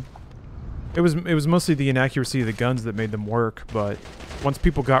modeling. It was mostly the inaccuracy of the guns that made them work, but once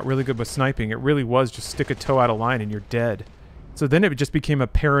people got really good with sniping, it really was just stick a toe out of line and you're dead. So then it just became a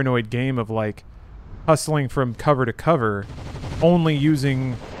paranoid game of like hustling from cover to cover, only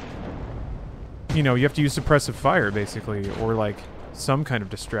using, you know, you have to use suppressive fire basically, or like some kind of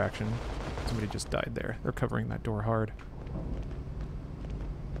distraction. Somebody just died there. They're covering that door hard.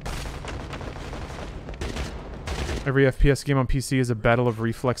 Every FPS game on PC is a battle of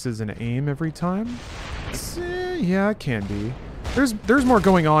reflexes and aim every time. Yeah, it can be. There's more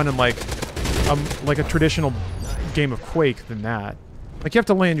going on in like a traditional game of Quake than that. Like you have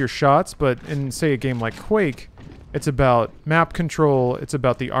to land your shots, but in say a game like Quake, it's about map control. It's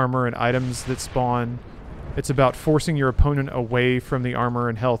about the armor and items that spawn. It's about forcing your opponent away from the armor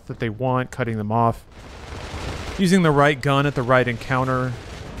and health that they want, cutting them off. Using the right gun at the right encounter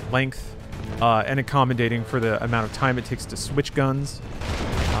length, and accommodating for the amount of time it takes to switch guns.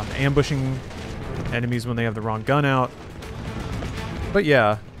 ambushing enemies when they have the wrong gun out. But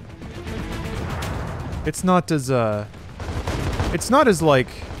yeah, it's not as like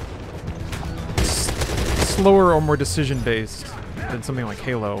slower or more decision based than something like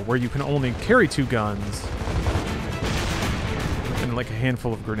Halo, where you can only carry 2 guns and like a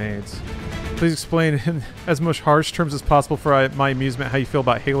handful of grenades. Please explain in as much harsh terms as possible for my amusement how you feel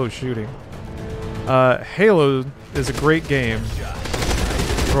about Halo shooting. Halo is a great game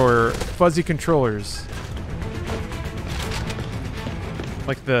for fuzzy controllers.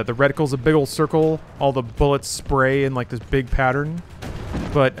 Like the reticle's a big old circle, all the bullets spray in like this big pattern.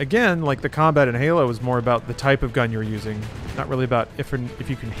 But again, like the combat in Halo is more about the type of gun you're using, not really about if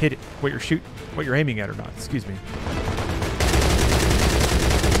you can hit it, what you're aiming at or not. Excuse me.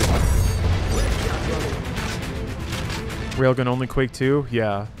 Railgun only Quake 2?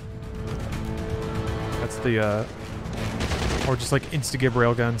 Yeah. That's the or just like Instagib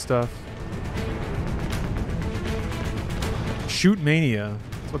railgun stuff. Shoot Mania.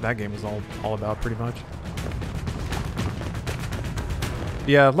 That's what that game was all about, pretty much.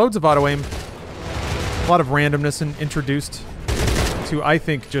 Yeah, loads of auto aim. A lot of randomness and introduced to, I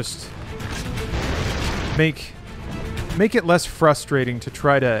think, just make it less frustrating to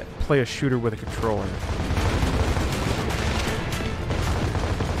try to play a shooter with a controller.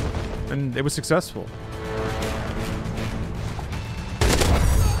 And it was successful.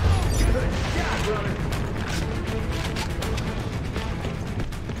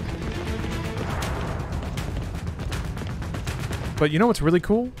 But you know what's really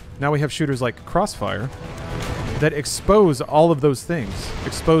cool? Now we have shooters like Crossfire that expose all of those things.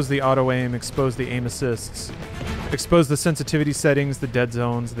 Expose the auto-aim, expose the aim assists, expose the sensitivity settings, the dead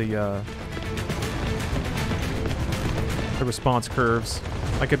zones, the response curves.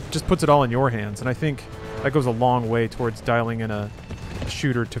 Like, it just puts it all in your hands. And I think that goes a long way towards dialing in a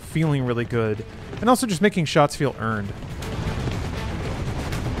shooter to feeling really good. And also just making shots feel earned.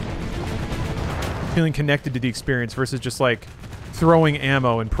 Feeling connected to the experience versus just like throwing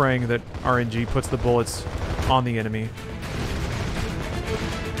ammo and praying that RNG puts the bullets on the enemy.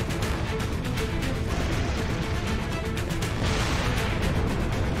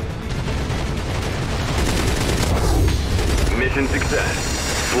 Mission success.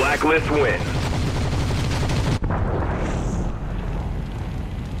 Blacklist win.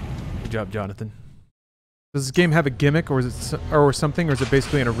 Good job, Jonathan. Does this game have a gimmick, or is it or something, or is it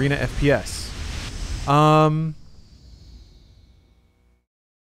basically an arena FPS?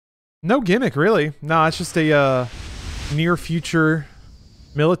 No gimmick, really. No, it's just a near future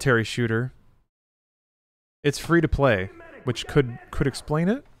military shooter. It's free to play, which could explain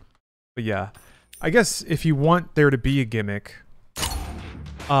it. But yeah, I guess if you want there to be a gimmick,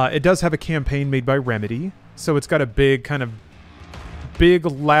 it does have a campaign made by Remedy, so it's got a big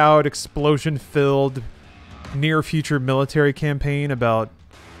loud explosion-filled near future military campaign about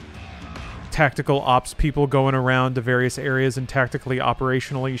tactical ops people going around to various areas and tactically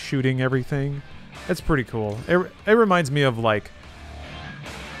operationally shooting everything. It's pretty cool. It reminds me of like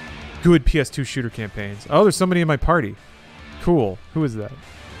good PS2 shooter campaigns. Oh, there's somebody in my party. Cool. Who is that?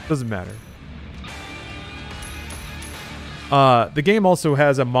 Doesn't matter. The game also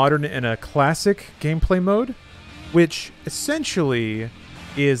has a modern and a classic gameplay mode, which essentially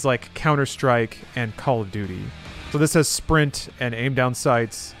is like Counter-Strike and Call of Duty. So this has sprint and aim down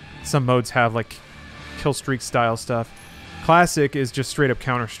sights. Some modes have like kill streak style stuff. Classic is just straight up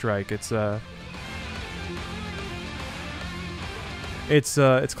Counter-Strike. It's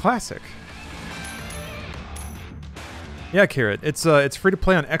classic. Yeah, Carrot. It's free to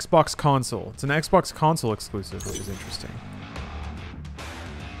play on Xbox console. It's an Xbox console exclusive, which is interesting.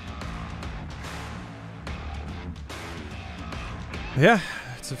 Yeah,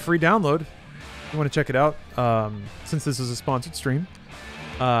 it's a free download. If you want to check it out, since this is a sponsored stream,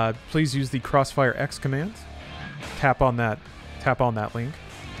 please use the CrossfireX command. Tap on that link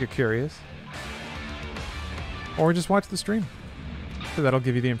if you're curious. Or just watch the stream. So that'll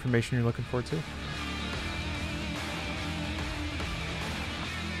give you the information you're looking for too.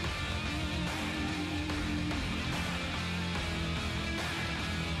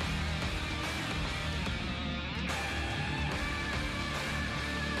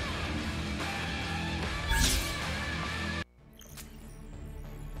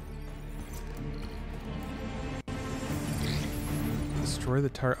 Destroy the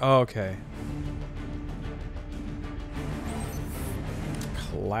target. Oh, okay.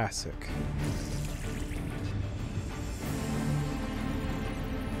 Classic.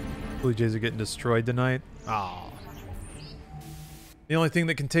 Blue Jays are getting destroyed tonight. Oh. The only thing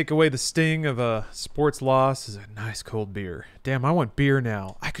that can take away the sting of a sports loss is a nice cold beer. Damn, I want beer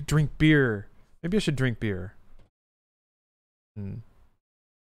now. I could drink beer. Maybe I should drink beer.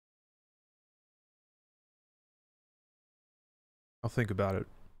 I'll think about it.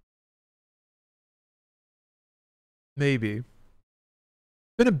 Maybe.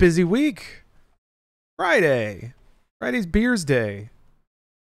 Been a busy week. Friday. Friday's beers day.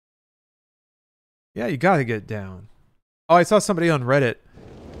 Yeah, you gotta get down. Oh, I saw somebody on Reddit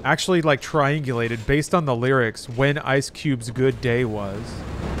actually like triangulated based on the lyrics when Ice Cube's good day was.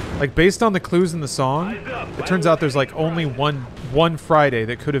 Like based on the clues in the song, it turns out there's like only one Friday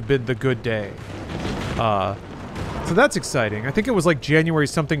that could have been the good day. So that's exciting. I think it was like January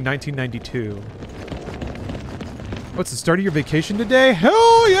something 1992. What's the start of your vacation today?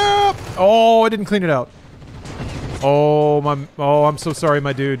 Hell yeah! Oh, I didn't clean it out. Oh, I'm so sorry,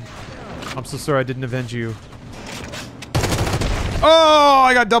 my dude. I'm so sorry I didn't avenge you. Oh,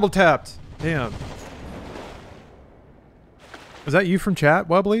 I got double tapped. Damn. Was that you from chat,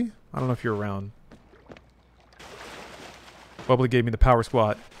 Wubbly? I don't know if you're around. Wubbly gave me the power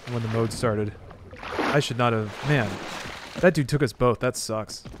squat when the mode started. I should not have... Man, that dude took us both. That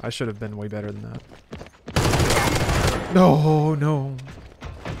sucks. I should have been way better than that. No, no.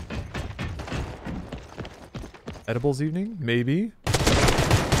 Edibles evening? Maybe.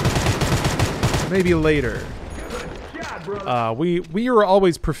 Maybe later. We are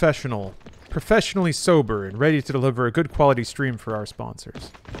always professional. Professionally sober and ready to deliver a good quality stream for our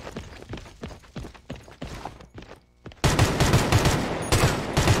sponsors.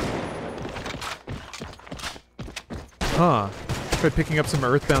 Huh. Tried picking up some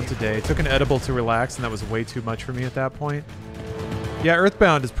Earthbound today. Took an edible to relax, and that was way too much for me at that point. Yeah,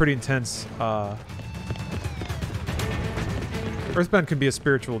 Earthbound is pretty intense. Earthbound can be a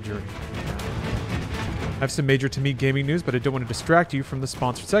spiritual journey. I have some major to me gaming news, but I don't want to distract you from the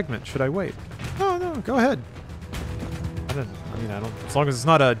sponsored segment. Should I wait? No, no, go ahead. I don't. As long as it's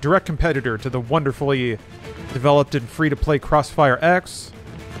not a direct competitor to the wonderfully developed and free-to-play CrossfireX.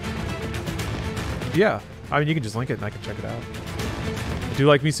 Yeah, I mean, you can just link it and I can check it out. I do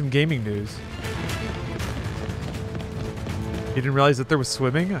like me some gaming news. You didn't realize that there was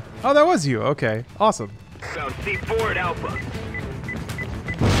swimming? Oh, that was you. Okay, awesome. Found C4 at Alpha.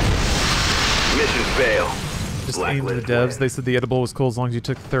 Mission fail. Just aimed at the devs. They said the edible was cool as long as you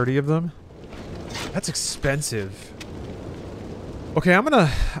took 30 of them. That's expensive. Okay, I'm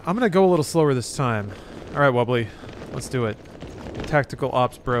gonna go a little slower this time. All right, Wubbly, let's do it. Tactical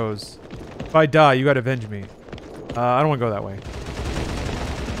ops bros. If I die, you gotta avenge me. I don't want to go that way.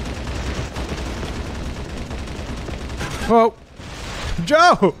 Whoa,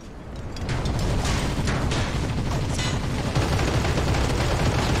 Joe!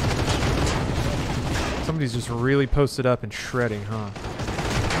 Somebody's just really posted up and shredding, huh?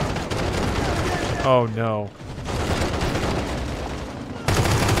 Oh no.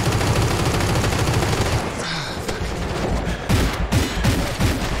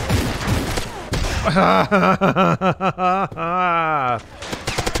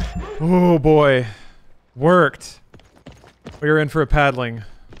 Oh boy. Worked. We are in for a paddling.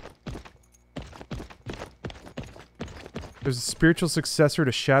 There's a spiritual successor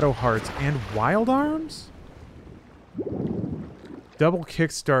to Shadow Hearts and Wild Arms? Double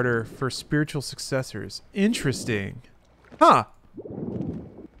Kickstarter for spiritual successors. Interesting. Huh.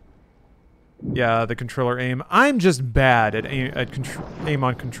 Yeah, the controller aim. I'm just bad at aim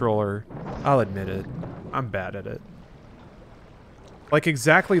on controller. I'll admit it. I'm bad at it. Like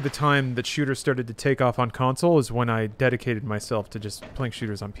exactly the time that shooters started to take off on console is when I dedicated myself to just playing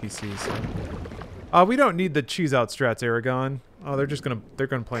shooters on PCs. So. We don't need the cheese out strats, Aragon. Oh, they're gonna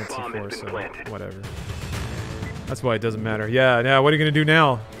plant C4, so whatever. That's why it doesn't matter. Yeah, now what are you gonna do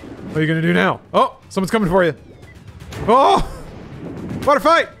now? What are you gonna do now? Oh, someone's coming for you. Oh, water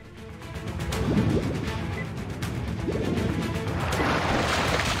fight!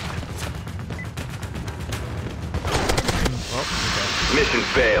 Oh, okay. Mission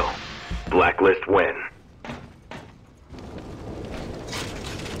fail. Blacklist win.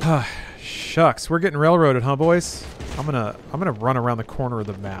 Shucks, we're getting railroaded, huh, boys? I'm gonna run around the corner of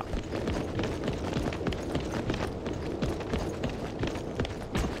the map.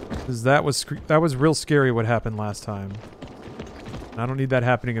 Cause that was real scary what happened last time. I don't need that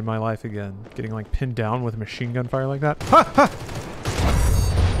happening in my life again. Getting like pinned down with machine gun fire like that. Ha ha!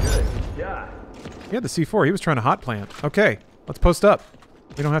 He had the C4. He was trying to hot plant. Okay, let's post up.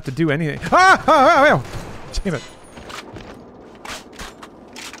 We don't have to do anything. Ah! Ah! Damn it.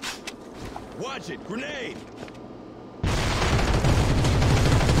 Watch it! Grenade!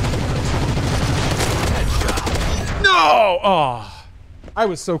 No! Oh, I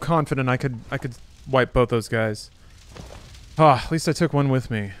was so confident I could wipe both those guys. Ah, at least I took one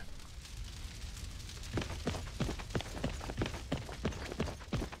with me.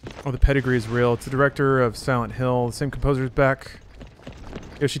 Oh, the pedigree is real. It's the director of Silent Hill. The same composer's back.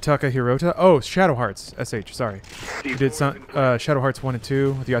 Yoshitaka Hirota. Oh, Shadow Hearts. SH, sorry. He did Shadow Hearts 1 and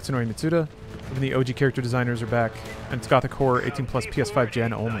 2 with Yasunori Mitsuda. Even the OG character designers are back. And it's Gothic Horror 18 plus PS5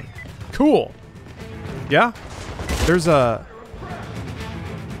 gen only. Cool! Yeah? There's a...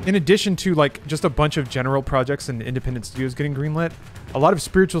 In addition to, like, just a bunch of general projects and independent studios getting greenlit, a lot of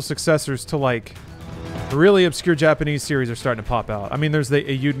spiritual successors to, like, really obscure Japanese series are starting to pop out. I mean, there's the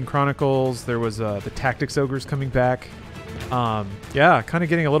Eiyuden Chronicles. There was the Tactics Ogres coming back. Yeah, kind of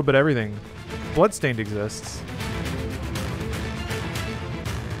getting a little bit of everything. Bloodstained exists.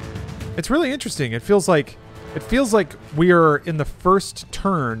 It's really interesting. It feels like we are in the first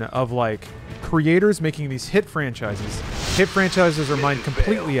turn of like creators making these hit franchises. Hit franchises are mined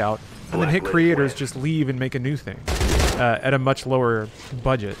completely out, and then hit creators just leave and make a new thing at a much lower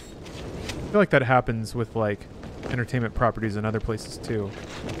budget. I feel like that happens with like entertainment properties and other places too.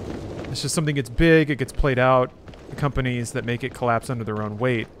 It's just something gets big, it gets played out. The companies that make it collapse under their own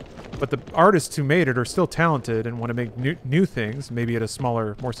weight. But the artists who made it are still talented and want to make new things, maybe at a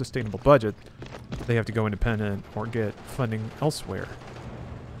smaller, more sustainable budget. They have to go independent or get funding elsewhere.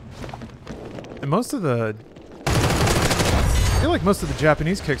 And most of the... I feel like most of the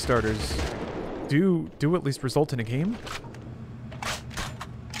Japanese Kickstarters do at least result in a game.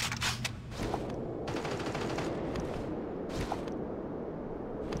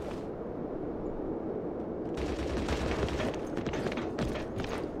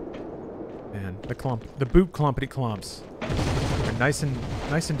 The boot clumpity clumps are nice and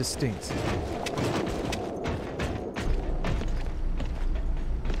distinct.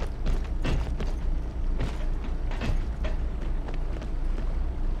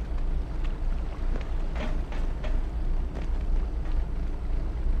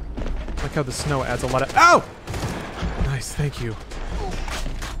 I like how the snow adds a lot of... Ow! Nice, thank you.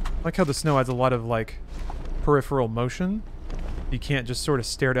 I like how the snow adds a lot of, like, peripheral motion. You can't just sort of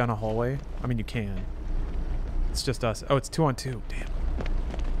stare down a hallway. I mean, you can. It's just us. Oh, it's 2 on 2. Damn.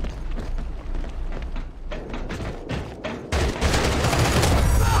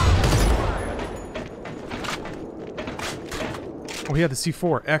 Oh, he had the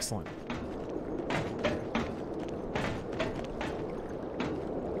C4. Excellent.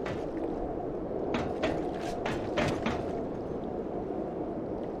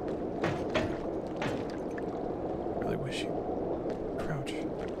 Really wish you... Crouch.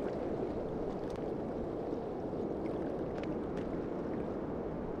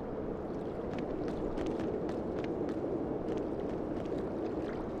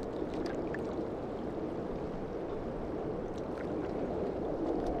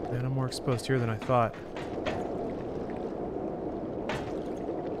 Man, I'm more exposed here than I thought.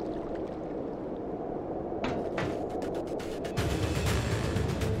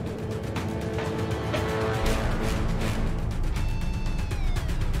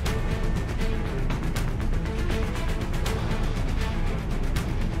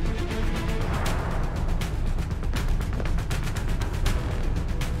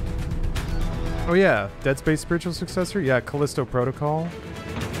 Oh yeah, Dead Space spiritual successor? Yeah, Callisto Protocol.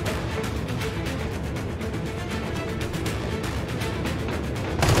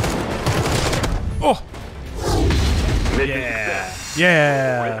 Oh! Yeah!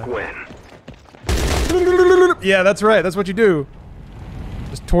 Yeah! Yeah, that's right. That's what you do.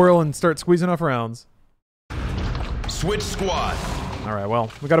 Just twirl and start squeezing off rounds. Switch squad. Alright, well,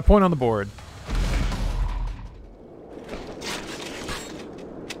 we got a point on the board.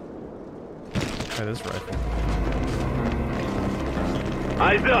 Try this rifle.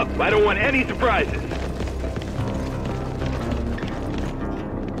 Eyes up! I don't want any surprises!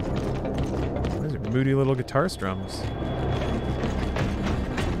 Those are moody little guitar strums.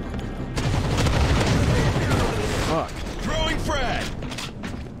 Fuck. Throwing frag.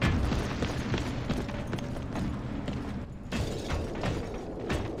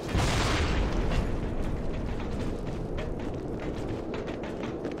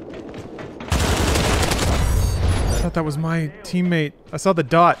 I thought that was my teammate. I saw the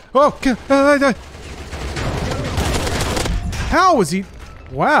dot. Oh! How was he?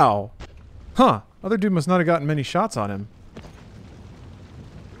 Wow. Huh. Other dude must not have gotten many shots on him.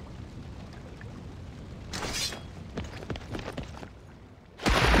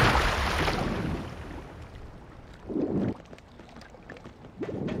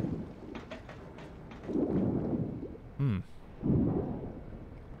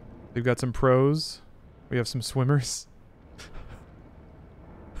 We've got some pros. We have some swimmers.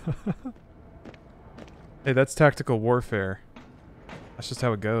 Hey, that's tactical warfare. That's just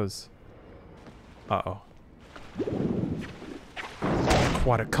how it goes. Uh-oh.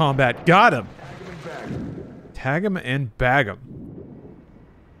 Aquatic combat. Got him! Tag him and bag him.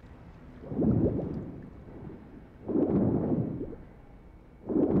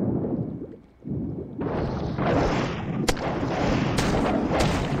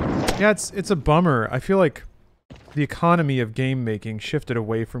 Yeah, it's a bummer. I feel like the economy of game making shifted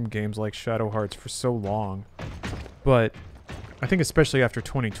away from games like Shadow Hearts for so long. But I think especially after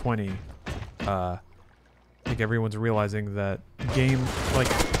 2020, I think everyone's realizing that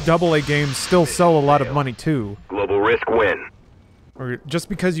AA games still sell a lot of money too. Global risk win. Or just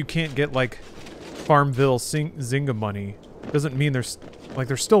because you can't get like Farmville Zynga money doesn't mean there's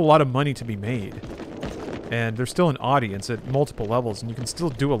still a lot of money to be made. And there's still an audience at multiple levels, and you can still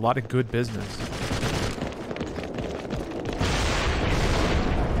do a lot of good business.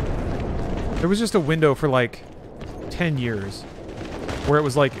 There was just a window for like 10 years where it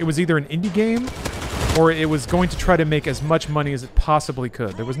was like, it was either an indie game or it was going to try to make as much money as it possibly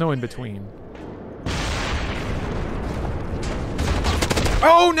could. There was no in between.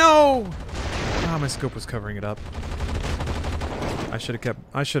 Oh no! Ah, my scope was covering it up. I should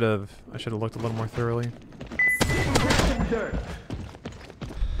have looked a little more thoroughly.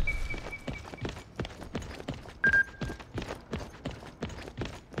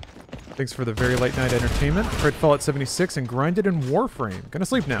 Thanks for the very late night entertainment. Played Fallout 76 and grinded in Warframe. Gonna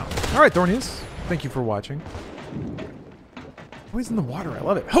sleep now. Alright, Thornius. Thank you for watching. Always in the water. I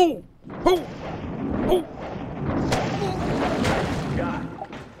love it. Ho! Ho! Ho! God.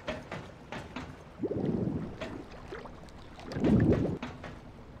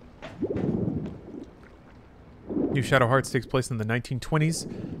 New Shadow Hearts takes place in the 1920s,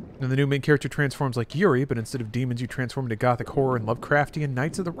 and the new main character transforms like Yuri, but instead of demons, you transform into gothic horror and Lovecraftian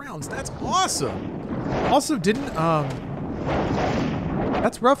Knights of the Rounds. That's awesome! Also,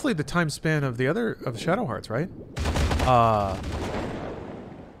 that's roughly the time span of of Shadow Hearts, right?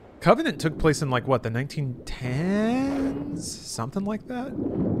 Covenant took place in like, what, the 1910s? Something like that?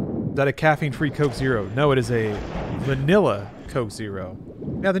 Is that a caffeine-free Coke Zero? No, it is a vanilla Coke Zero.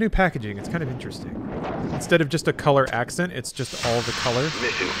 Yeah, the new packaging, it's kind of interesting. Instead of just a color accent, it's just all the color.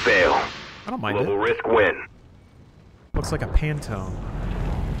 Mission fail. I don't mind it. Global risk win. Looks like a Pantone.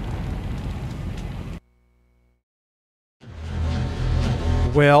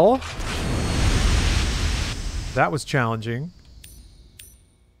 Well, that was challenging.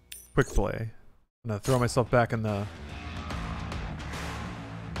 Quick play. I'm gonna throw myself back in the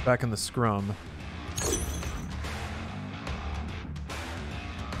scrum.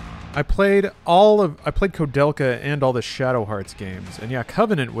 I played Kodelka and all the Shadow Hearts games, and yeah,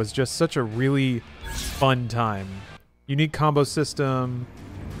 Covenant was just such a really fun time. Unique combo system,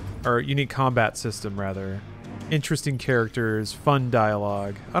 or unique combat system rather. Interesting characters, fun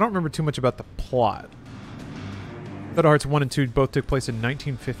dialogue. I don't remember too much about the plot. Shadow Hearts 1 and 2 both took place in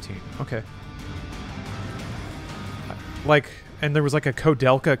 1915. Okay. And there was like a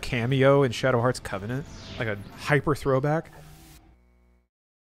Kodelka cameo in Shadow Hearts Covenant, like a hyper throwback.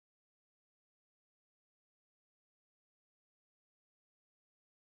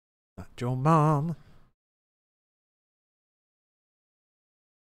 Joe Mom.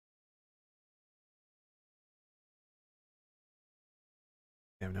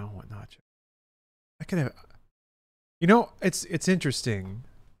 Damn, no, what not? I could have. You know, it's interesting.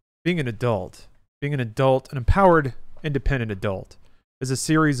 Being an adult, an empowered, independent adult, is a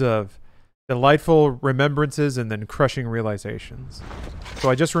series of delightful remembrances and then crushing realizations. So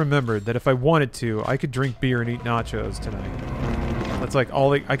I just remembered that if I wanted to, I could drink beer and eat nachos tonight. That's like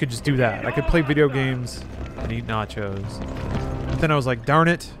all I could just do that. I could play video games and eat nachos. But then I was like, darn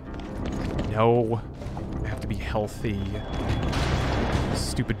it. No. I have to be healthy. My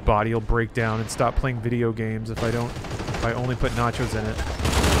stupid body will break down and stop playing video games if I only put nachos in it.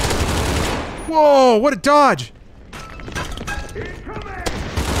 Whoa, what a dodge!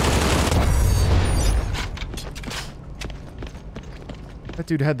 That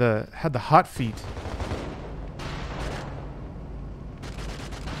dude had the hot feet.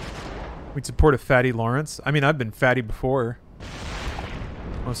 We'd support a fatty Lawrence. I mean, I've been fatty before.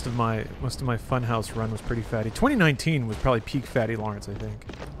 Most of my Funhouse run was pretty fatty. 2019 was probably peak fatty Lawrence, I think.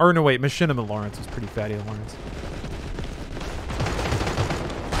 Or no, wait, Machinima Lawrence was pretty fatty Lawrence.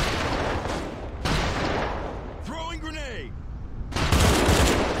 Throwing grenade.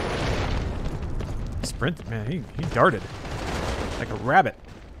 Sprinted, man. He darted like a rabbit.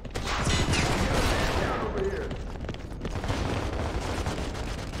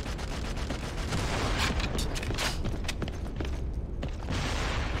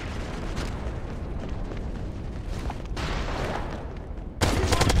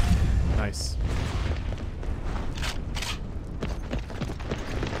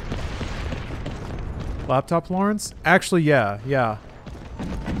 Laptop Lawrence? Actually, yeah.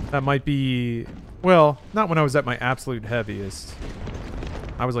 That might be... Well, not when I was at my absolute heaviest.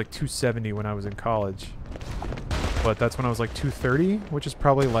 I was like 270 when I was in college. But that's when I was like 230, which is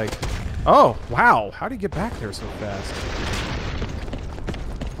probably like... Oh, wow. How did he get back there so fast?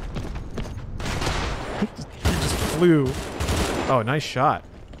 He just flew. Oh, nice shot.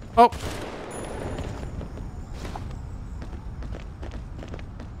 Oh!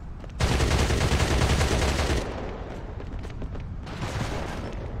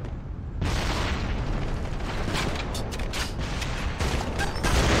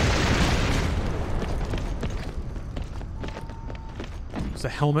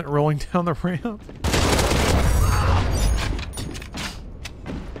 There's a helmet rolling down the ramp.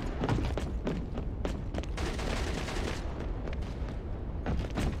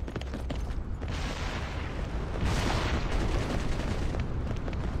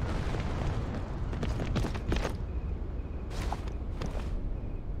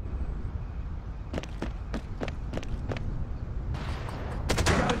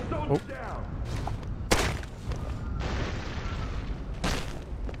 Oh.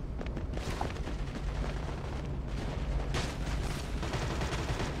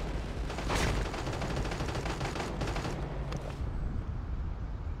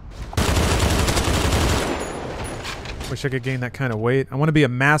 Wish I could gain that kind of weight. I want to be a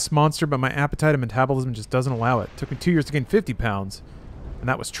mass monster, but my appetite and metabolism just doesn't allow it. Took me 2 years to gain 50 pounds, and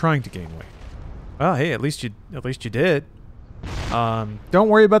that was trying to gain weight. Well, hey, at least you did. Don't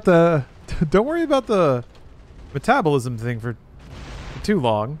worry about the metabolism thing for too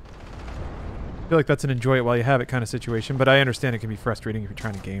long. I feel like that's an enjoy it while you have it kind of situation, but I understand it can be frustrating if you're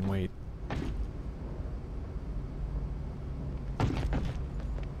trying to gain weight.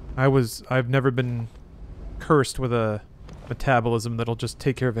 I've never been cursed with a metabolism that'll just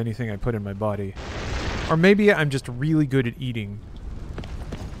take care of anything I put in my body. Or maybe I'm just really good at eating.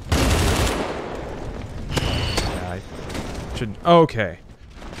 Yeah, I shouldn't. Oh, okay.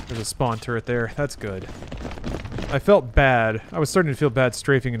 There's a spawn turret there. That's good. I felt bad. I was starting to feel bad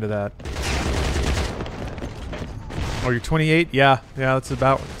strafing into that. Oh, you're 28? Yeah, that's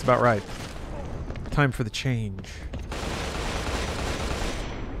about right. Time for the change.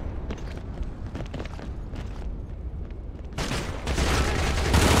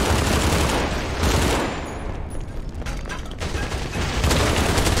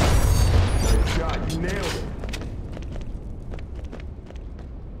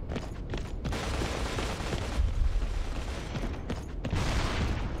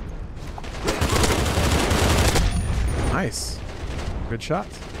 Nice. Good shot.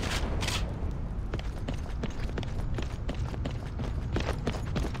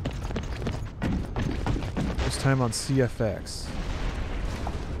 First time on CFX.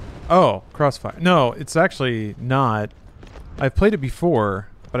 Oh, Crossfire. No, it's actually not. I've played it before,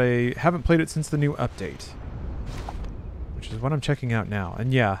 but I haven't played it since the new update. Which is what I'm checking out now.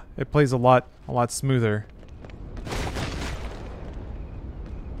 And yeah, it plays a lot smoother.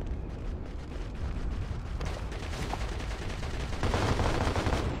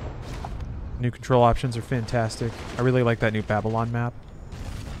 New control options are fantastic. I really like that new Babylon map.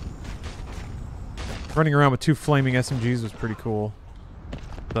 Running around with 2 flaming SMGs was pretty cool.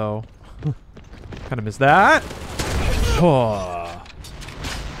 Though. Kind of missed that. Oh.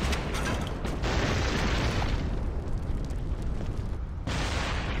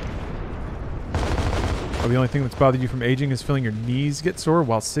 Oh, the only thing that's bothered you from aging is feeling your knees get sore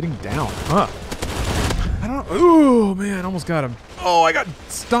while sitting down. Huh. I don't know. Ooh, man, almost got him. Oh, I got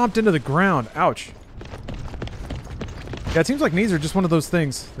stomped into the ground. Ouch. Yeah, it seems like knees are just one of those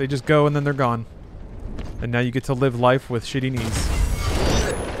things. They just go and then they're gone. And now you get to live life with shitty knees.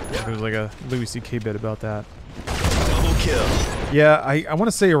 There's like a Louis C.K. bit about that. Double kill. Yeah, I want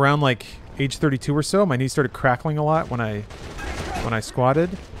to say around like age 32 or so, my knees started crackling a lot when I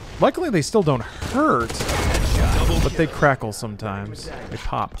squatted. Luckily, they still don't hurt, but they crackle sometimes. They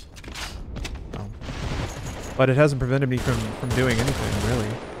pop. But it hasn't prevented me from doing anything, really.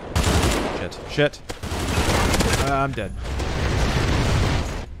 Shit. I'm dead.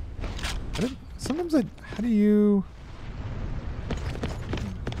 Sometimes how do you...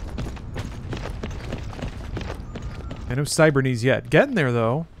 I know cyber knees yet. Getting there,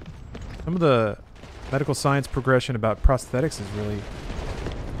 though. Some of the medical science progression about prosthetics is really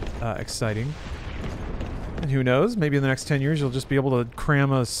exciting. And who knows? Maybe in the next 10 years you'll just be able to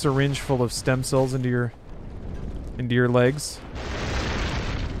cram a syringe full of stem cells into your legs.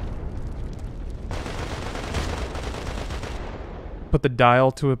 Put the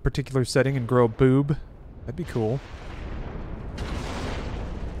dial to a particular setting and grow a boob. That'd be cool.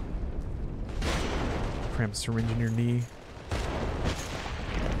 cram a syringe in your knee.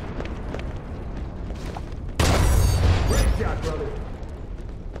 Great shot, brother.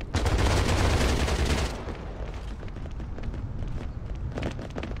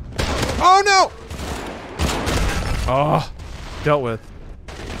 Oh no! Oh, dealt with.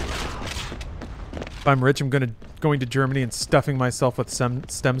 If I'm rich, I'm going to Germany and stuffing myself with some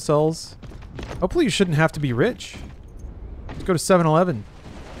stem cells. Hopefully you shouldn't have to be rich. Let's go to 7-Eleven.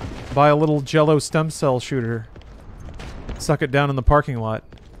 Buy a little Jello stem cell shooter. Suck it down in the parking lot.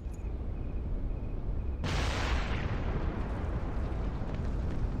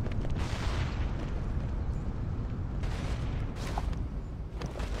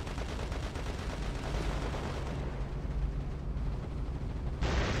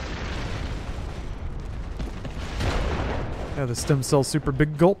 Yeah, the stem cell super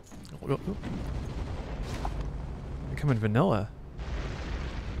big gulp. They come in vanilla.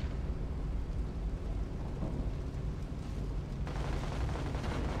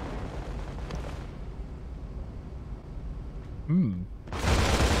 Mmm.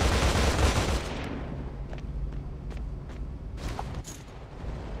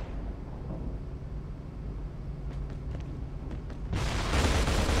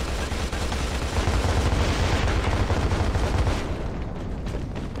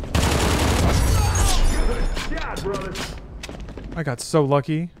 I got so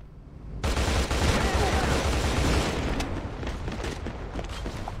lucky.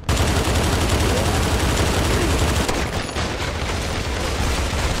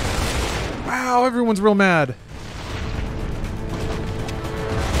 Wow, everyone's real mad.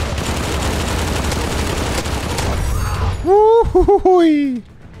 Woo-hoo-hoo-hoo-hoo.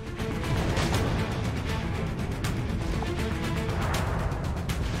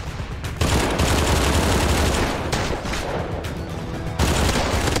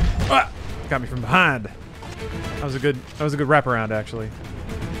 Got me from behind. That was a good wraparound, actually.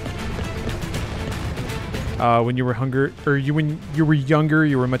 When you were when you were younger,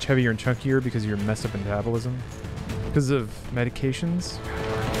 you were much heavier and chunkier because of your messed up metabolism, because of medications.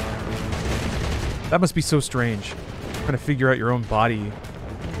 That must be so strange, trying to figure out your own body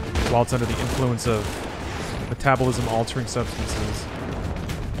while it's under the influence of metabolism-altering substances.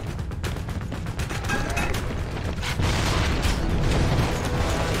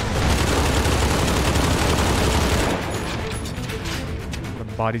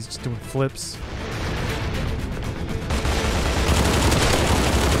 Body's just doing flips.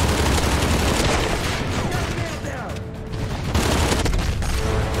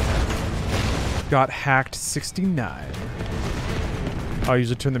 Got hacked 69. I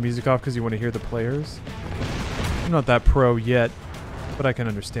usually turn the music off because you want to hear the players. I'm not that pro yet, but I can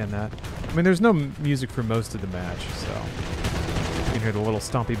understand that. I mean, there's no music for most of the match, so you can hear the little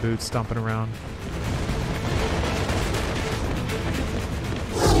stompy boots stomping around.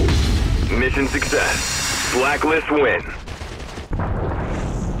 Mission success. Blacklist win.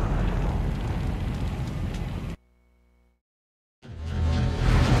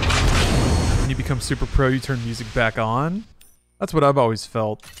 When you become super pro, you turn music back on? That's what I've always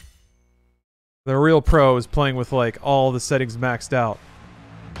felt. The real pro is playing with like all the settings maxed out.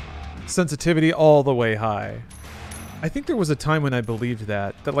 Sensitivity all the way high. I think there was a time when I believed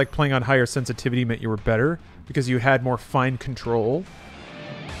that like playing on higher sensitivity meant you were better because you had more fine control.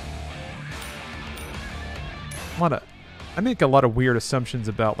 I make a lot of weird assumptions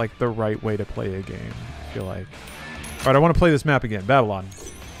about like the right way to play a game, I feel like. Alright, I want to play this map again. Babylon.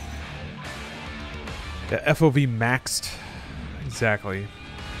 The FOV maxed. Exactly.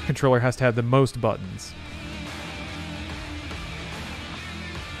 Controller has to have the most buttons.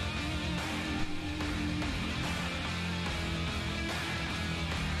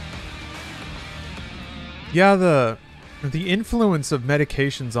 Yeah, the influence of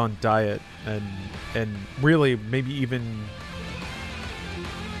medications on diet and really maybe even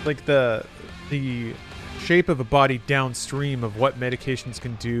like the shape of a body downstream of what medications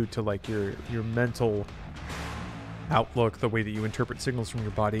can do to like your mental outlook, the way that you interpret signals from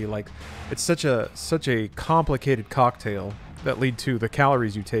your body, like it's such a complicated cocktail that lead to the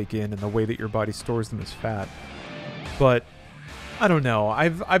calories you take in and the way that your body stores them as fat. But I don't know.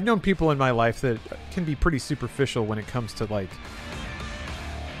 I've known people in my life that can be pretty superficial when it comes to like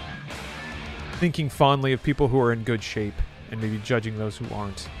thinking fondly of people who are in good shape and maybe judging those who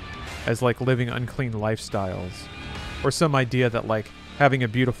aren't as like living unclean lifestyles, or some idea that like having a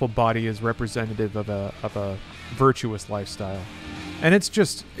beautiful body is representative of a virtuous lifestyle. And it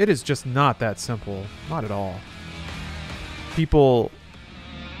is just not that simple. Not at all. People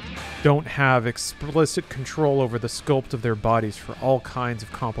don't have explicit control over the sculpt of their bodies for all kinds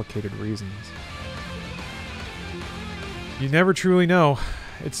of complicated reasons. You never truly know.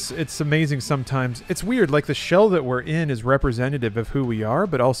 It's amazing sometimes. It's weird, like the shell that we're in is representative of who we are,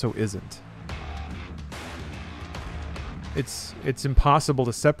 but also isn't. It's impossible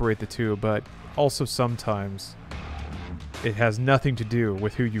to separate the two, but also sometimes it has nothing to do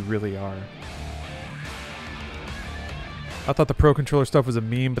with who you really are. I thought the Pro Controller stuff was a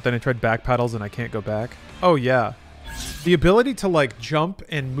meme, but then I tried back paddles and I can't go back. Oh yeah. The ability to like jump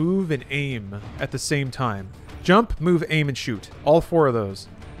and move and aim at the same time. Jump, move, aim, and shoot. All 4 of those.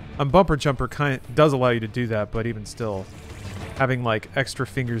 Bumper Jumper kind of does allow you to do that, but even still, having like extra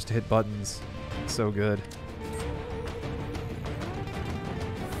fingers to hit buttons, so good.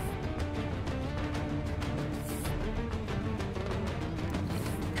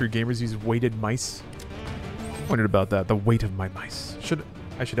 True gamers use weighted mice. Wondered about that. The weight of my mice.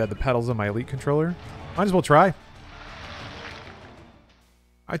 I should add the paddles on my Elite controller. Might as well try.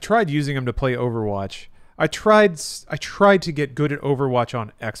 I tried using them to play Overwatch. I tried to get good at Overwatch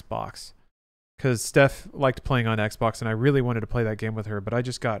on Xbox because Steph liked playing on Xbox and I really wanted to play that game with her, but I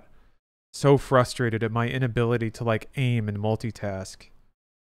just got so frustrated at my inability to like aim and multitask.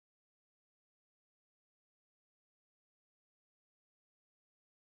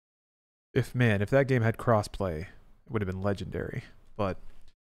 If that game had crossplay, it would have been legendary. But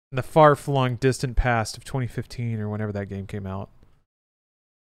in the far-flung distant past of 2015 or whenever that game came out,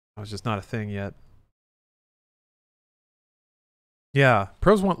 it was just not a thing yet. Yeah,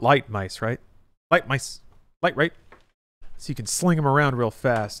 pros want light mice, right? Light mice. Light, right? So you can sling them around real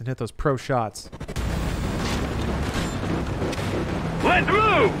fast and hit those pro shots. Let's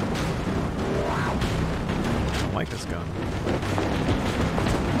move! I don't like this gun.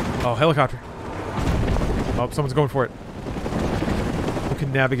 Oh, helicopter. Oh, someone's going for it. Who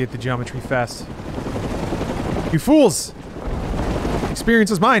can navigate the geometry fast? You fools!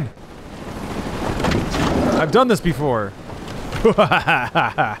 Experience is mine! I've done this before. Nah,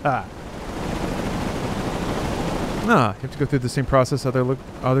 you have to go through the same process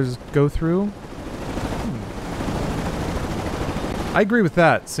others go through. I agree with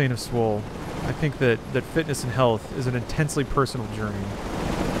that, Saint of Swole. I think that fitness and health is an intensely personal journey.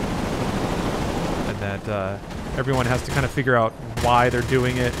 And that everyone has to kind of figure out why they're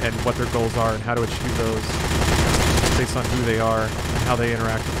doing it and what their goals are and how to achieve those based on who they are and how they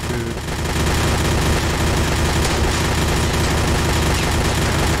interact with food.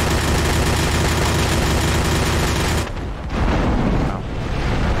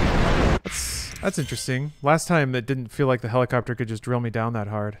 That's interesting. Last time it didn't feel like the helicopter could just drill me down that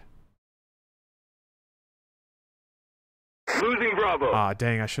hard. Losing Bravo. Ah,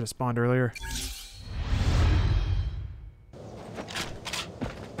 dang, I should have spawned earlier.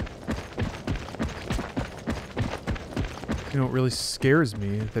 You know what really scares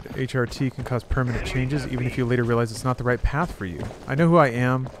me? That HRT can cause permanent changes even if you later realize it's not the right path for you. I know who I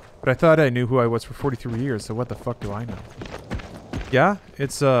am, but I thought I knew who I was for 43 years, so what the fuck do I know? Yeah,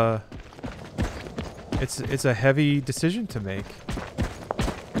 it's a heavy decision to make.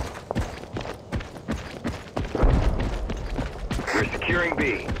 We're securing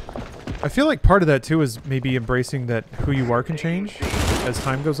B. I feel like part of that too is maybe embracing that who you are can change as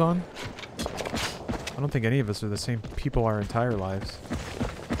time goes on. I don't think any of us are the same people our entire lives.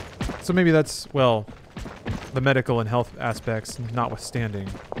 So maybe that's, well, the medical and health aspects notwithstanding.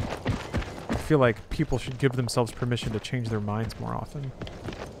 I feel like people should give themselves permission to change their minds more often.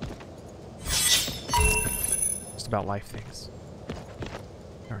 About life things.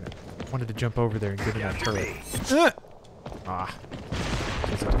 Darn it. I wanted to jump over there and get in that turret. Ah.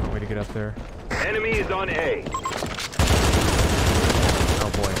 That's a different way to get up there. Enemy is on A.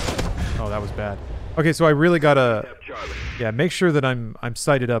 Oh boy. Oh, that was bad. Okay, so I really gotta make sure that I'm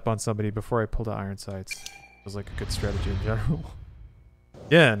sighted up on somebody before I pull the iron sights. Feels like a good strategy in general.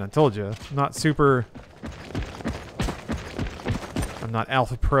 Yeah, and I told you, I'm not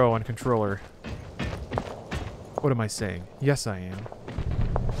alpha pro on controller. What am I saying? Yes, I am.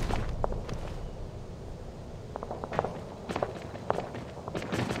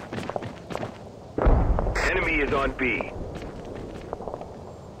 Enemy is on B.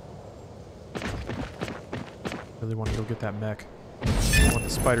 Really want to go get that mech. I want the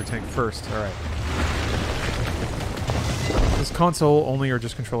spider tank first. Alright. Is this console only or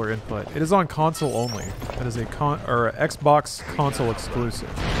just controller input? It is on console only. That is a Xbox console exclusive.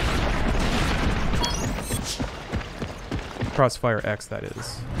 CrossfireX, that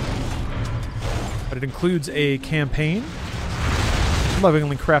is. But it includes a campaign,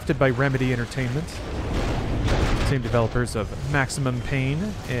 lovingly crafted by Remedy Entertainment, same developers of Maximum Pain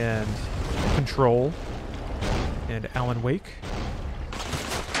and Control and Alan Wake.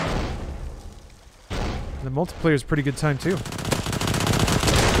 The multiplayer is pretty good time too.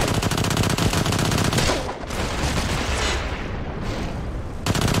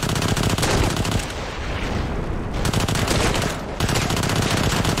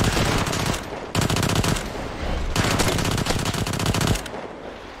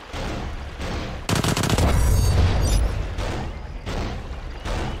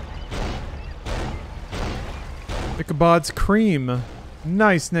 Ichabod's Cream.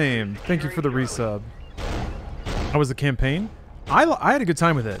 Nice name. Thank you for the resub. How was the campaign? I had a good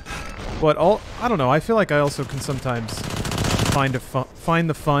time with it. But I don't know. I feel like I also can sometimes find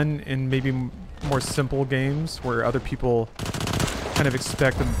the fun in maybe more simple games where other people kind of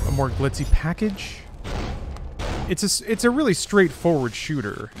expect a more glitzy package. It's a really straightforward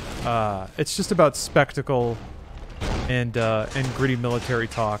shooter. It's just about spectacle and gritty military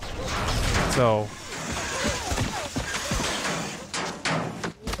talk. So.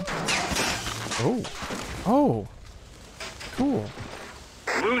 Oh, cool.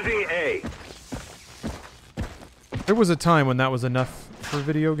 Losing A. There was a time when that was enough for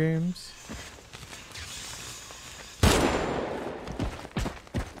video games.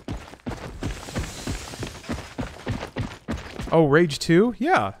 Oh, Rage 2?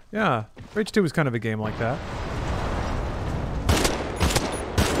 Yeah. Rage 2 was kind of a game like that.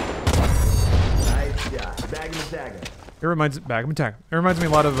 Nice shot. Bag and dagger. It reminds me a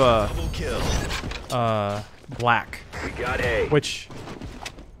lot of Double kill. Black. We got A. Which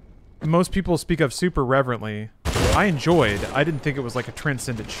most people speak of super reverently. I enjoyed. I didn't think it was like a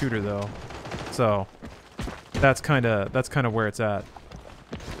transcendent shooter though. So that's kind of where it's at.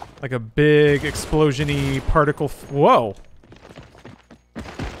 Like a big explosion-y particle. Whoa. I'm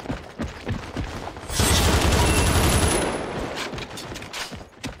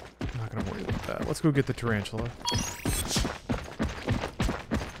not gonna worry about that. Let's go get the tarantula.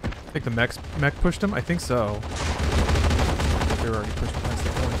 I think the mech pushed him? I think so. They were already pushed past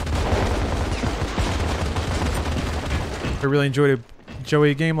that point. I really enjoyed a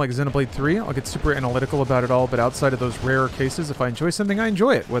Joey game like Xenoblade 3. I'll get super analytical about it all, but outside of those rarer cases, if I enjoy something, I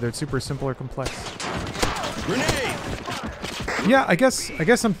enjoy it, whether it's super simple or complex. Grenade! Yeah, I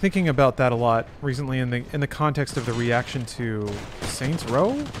guess I'm thinking about that a lot recently in the context of the reaction to Saints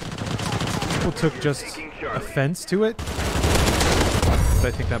Row. People took just offense to it. But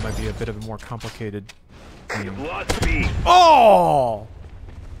I think that might be a bit of a more complicated You've lost B. Oh!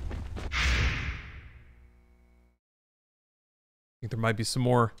 I think there might be some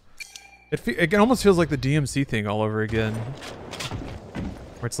more. It almost feels like the DMC thing all over again.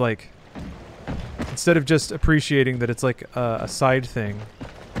 Where it's like, instead of just appreciating that it's like a side thing,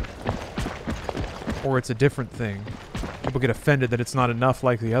 or it's a different thing, people get offended that it's not enough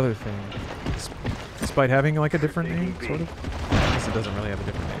like the other thing. Despite having like a different name, sort of. I guess it doesn't really have a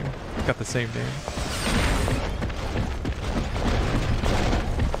different name. It's got the same name.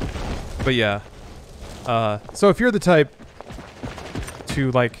 But yeah. So if you're the type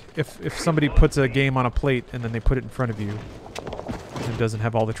to like, if somebody puts a game on a plate and then they put it in front of you, and it doesn't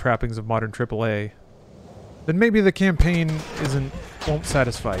have all the trappings of modern AAA, then maybe the campaign won't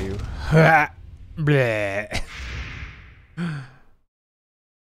satisfy you. Bleh.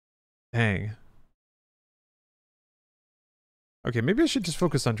 Dang. Okay, maybe I should just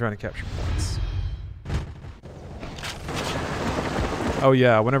focus on trying to capture points. Oh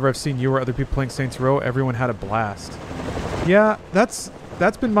yeah, whenever I've seen you or other people playing Saints Row, everyone had a blast. Yeah, that's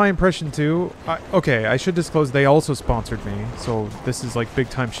been my impression too. Okay, I should disclose they also sponsored me, so this is like big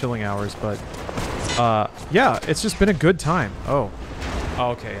time shilling hours, but yeah, it's just been a good time. Oh,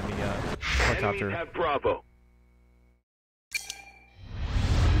 okay, in the helicopter. Enemies have Bravo.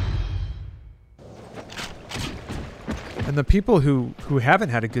 And the people who haven't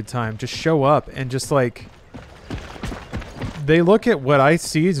had a good time just show up and just like, they look at what I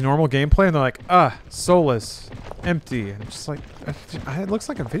see as normal gameplay and they're like, soulless, empty. And it's just like, it looks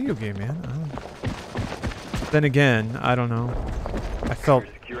like a video game, man. Then again, I don't know.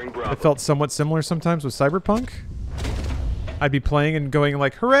 I felt somewhat similar sometimes with Cyberpunk. I'd be playing and going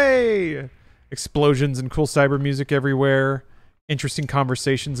like, hooray! Explosions and cool cyber music everywhere. Interesting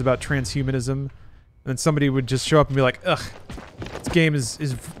conversations about transhumanism. And then somebody would just show up and be like, ugh, this game is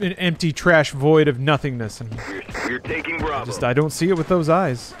an empty trash void of nothingness. And We're taking Bravo. I don't see it with those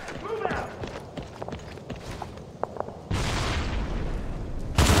eyes.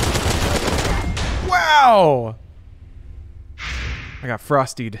 Wow! I got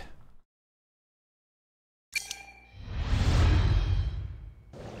frostied.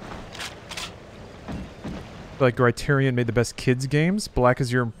 Like Criterion made the best kids games. Black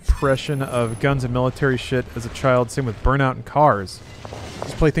is your impression of guns and military shit as a child. Same with Burnout and Cars.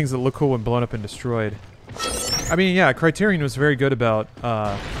 Just play things that look cool when blown up and destroyed. I mean, yeah, Criterion was very good about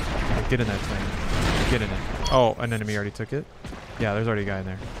getting that thing. Getting it. Oh, an enemy already took it. Yeah, there's already a guy in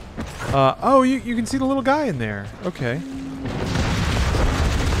there. Oh, you can see the little guy in there. Okay.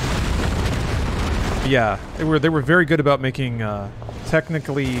 Yeah, they were very good about making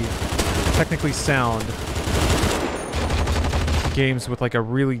technically sound games with like a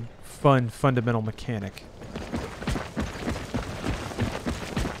really fun fundamental mechanic.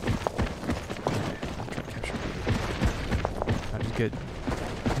 I just get.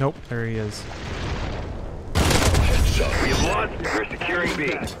 Nope, there he is. We have lost. We're securing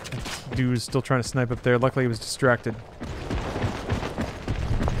B. Dude is still trying to snipe up there. Luckily, he was distracted.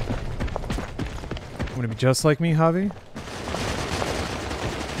 Want to be just like me, Javi?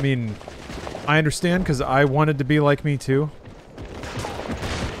 I mean, I understand because I wanted to be like me too.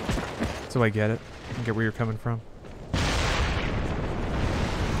 So I get it. I get where you're coming from.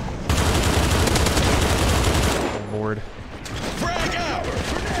 Oh, Lord. Frag out!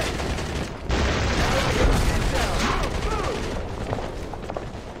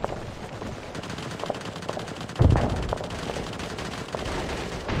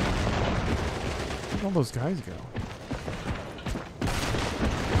 Where'd all those guys go?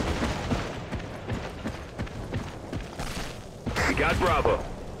 We got Bravo.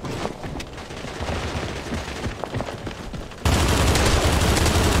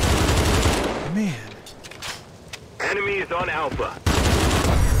 Man. Enemy is on Alpha.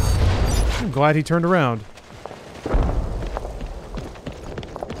 I'm glad he turned around.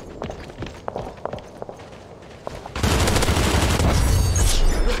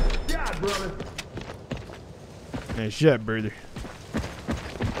 Yeah, brother. Nice shot, brother.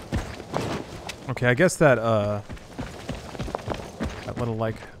 Okay, I guess that little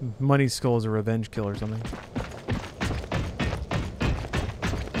like money skull is a revenge kill or something.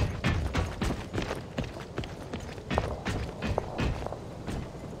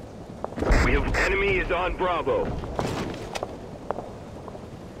 We have enemy is on Bravo.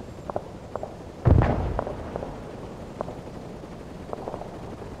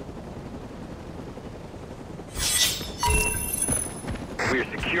 We're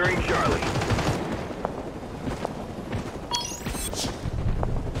securing Charlie.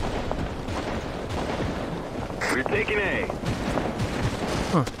 We're taking A.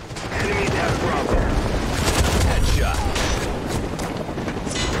 Huh. Enemies have Bravo. Headshot.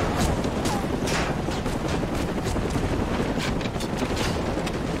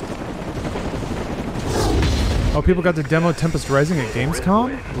 Oh, people got to demo Tempest Rising at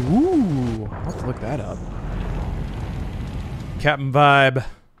Gamescom? Ooh, I'll have to look that up. Captain Vibe.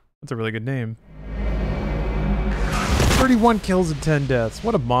 That's a really good name. 31 kills and 10 deaths.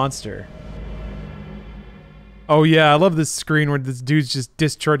 What a monster. Oh yeah, I love this screen where this dude's just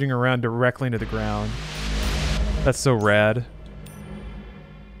discharging around directly into the ground. That's so rad.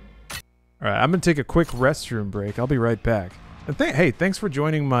 Alright, I'm gonna take a quick restroom break. I'll be right back. And hey, thanks for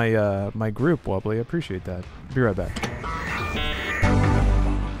joining my my group, Wobbly. I appreciate that. Be right back.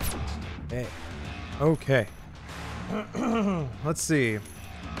 Hey. Okay. Let's see.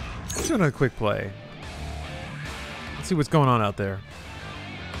 Let's do another quick play. Let's see what's going on out there.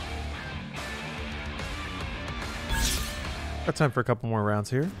 Got time for a couple more rounds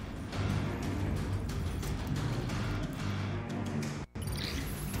here.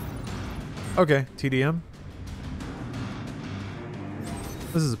 Okay, TDM.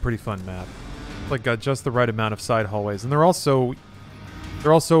 This is a pretty fun map. Like got just the right amount of side hallways, and they're also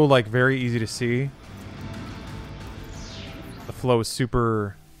like very easy to see. The flow is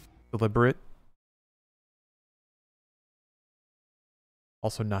super deliberate.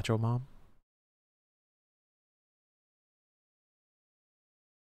 Also Nacho Mom.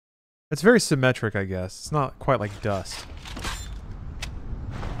 It's very symmetric, I guess. It's not quite like Dust.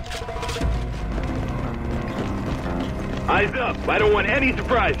 Eyes up! I don't want any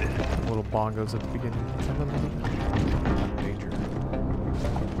surprises. Little bongos at the beginning. Danger.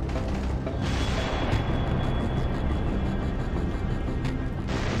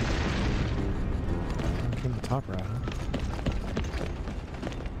 Came the top right, huh?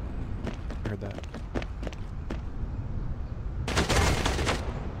 I heard that.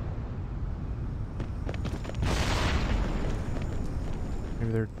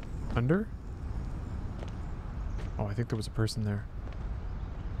 Maybe they're under? Oh, I think there was a person there.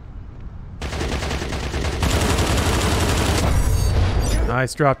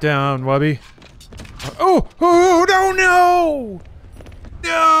 Nice drop down, Wubby. Oh! Oh, no, no!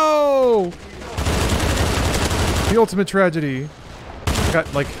 No! The ultimate tragedy.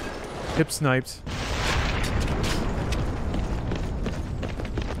 Got, like, hip sniped.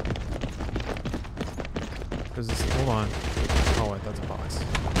 There's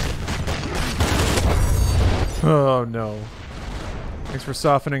Oh no. Thanks for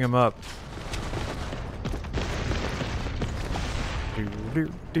softening him up.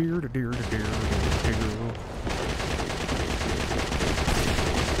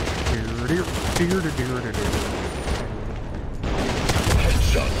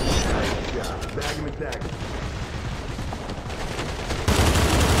 Yeah, bag him and tag him.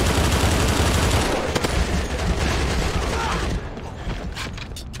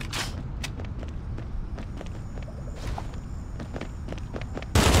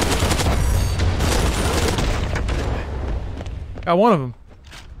 Got one of them.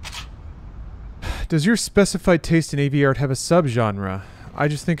 Does your specified taste in AV art have a subgenre? I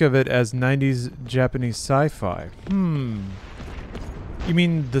just think of it as 90s Japanese sci-fi. You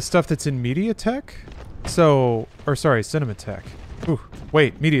mean the stuff that's in MediaTek? So, or sorry, Cinematech. Ooh,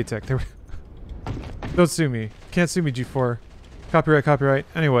 wait, MediaTek. There. Don't sue me. Can't sue me, G4. Copyright, copyright.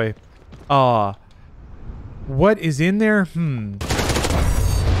 Anyway, what is in there?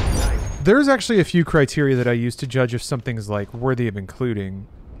 There's actually a few criteria that I use to judge if something's like worthy of including.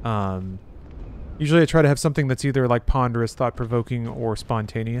 Usually I try to have something that's either like ponderous, thought-provoking, or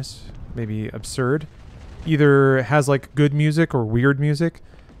spontaneous, maybe absurd. Either has like good music or weird music.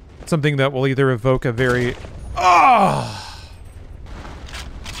 Something that will either evoke a very...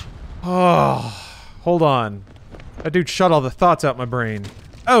 Hold on. That dude shut all the thoughts out my brain.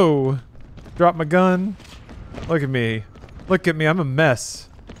 Oh! Drop my gun. Look at me. Look at me, I'm a mess.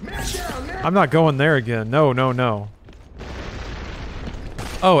 I'm not going there again. No, no, no.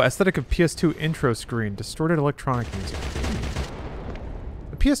 Oh, aesthetic of PS2 intro screen. Distorted electronic music.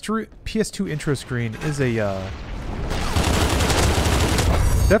 The PS2 intro screen is a,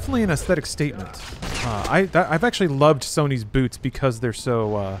 definitely an aesthetic statement. I've actually loved Sony's boots because they're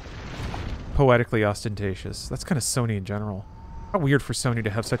so, poetically ostentatious. That's kind of Sony in general. How weird for Sony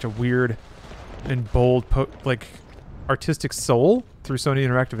to have such a weird and bold, like, artistic soul through Sony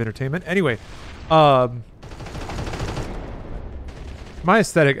Interactive Entertainment. Anyway, my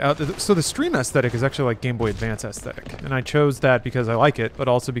aesthetic, so the stream aesthetic is actually like Game Boy Advance aesthetic, and I chose that because I like it, but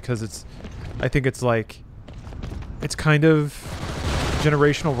also because I think it's like, it's kind of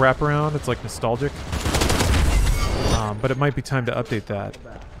generational wraparound. It's like nostalgic, but it might be time to update that.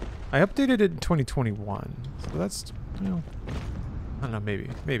 I updated it in 2021, so that's, you know, I don't know, maybe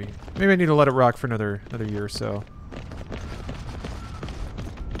I need to let it rock for another year or so.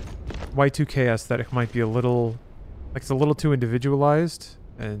 Y2K aesthetic might be a little, like, it's a little too individualized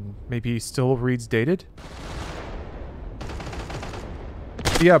and maybe still reads dated.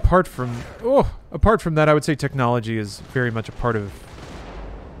 But yeah, apart from that, I would say technology is very much a part of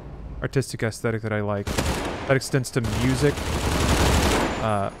artistic aesthetic that I like. That extends to music.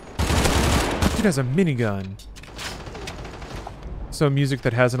 Dude has a minigun. So music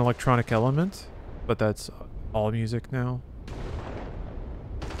that has an electronic element, but that's all music now.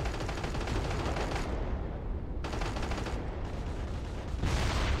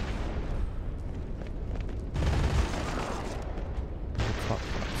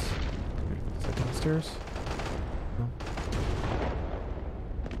 Is that downstairs? No.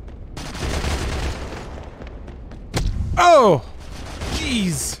 Oh!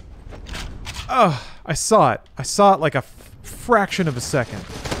 Jeez! Oh, I saw it. I saw it like a fraction of a second.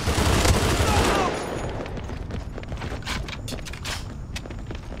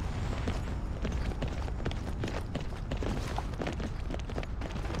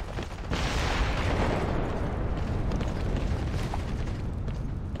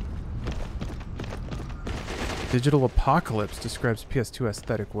 Digital Apocalypse describes PS2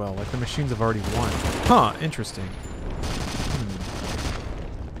 aesthetic well, like the machines have already won. Huh, interesting.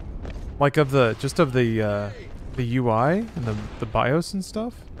 Like of the, just of the UI and the BIOS and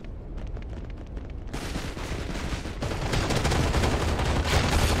stuff?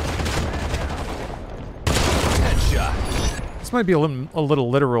 Headshot. This might be a little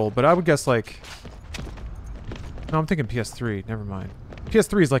literal, but I would guess like... No, I'm thinking PS3, never mind.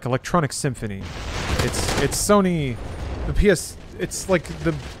 PS3 is like Electronic Symphony. It's Sony, it's like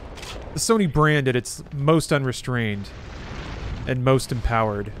the Sony brand at its most unrestrained and most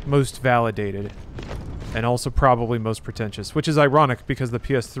empowered, most validated, and also probably most pretentious, which is ironic because the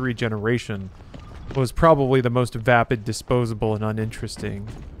PS3 generation was probably the most vapid, disposable, and uninteresting.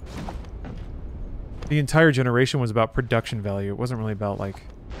 The entire generation was about production value. It wasn't really about, like,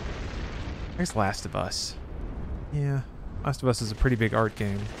 I guess Last of Us. Yeah, Last of Us is a pretty big art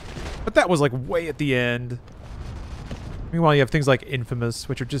game. But that was like way at the end. Meanwhile, you have things like Infamous,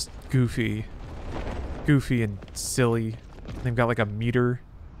 which are just goofy and silly. They've got like a meter.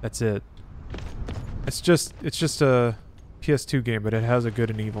 That's it. It's just a PS2 game, but it has a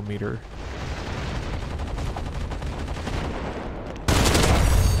good and evil meter.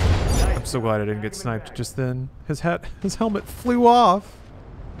 I'm so glad I didn't get sniped just then. His helmet flew off.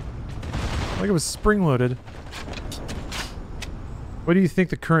 Like it was spring-loaded. What do you think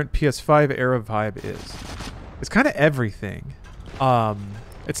the current PS5 era vibe is? It's kind of everything.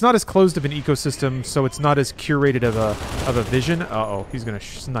 It's not as closed of an ecosystem, so it's not as curated of a vision. Uh-oh, he's gonna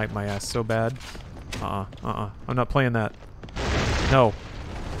snipe my ass so bad. I'm not playing that. No.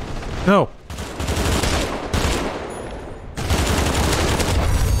 No.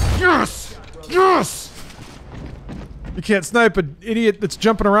 Yes! Yes! You can't snipe an idiot that's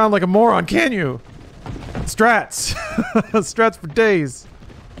jumping around like a moron, can you? Strats. Strats for days.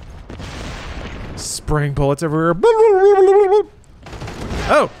 Spraying bullets everywhere.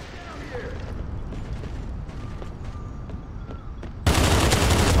 Oh!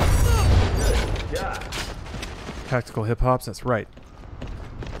 Tactical hip-hops, that's right.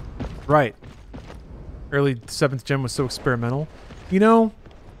 Right. Early 7th gen was so experimental. You know...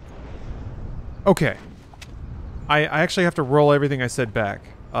 Okay. I actually have to roll everything I said back.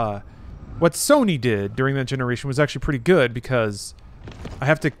 What Sony did during that generation was actually pretty good because I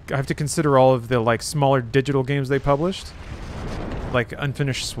have to consider all of the like smaller digital games they published, like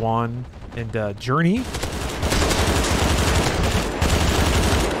Unfinished Swan and Journey.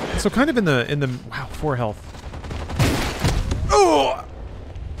 So kind of in the wow, 4 health. Oh!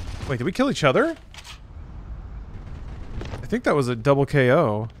 Wait, did we kill each other? I think that was a double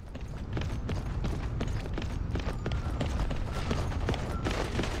KO.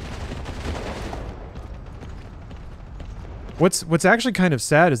 What's actually kind of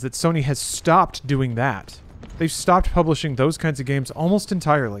sad is that Sony has stopped doing that. They've stopped publishing those kinds of games almost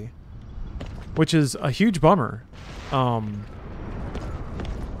entirely, which is a huge bummer.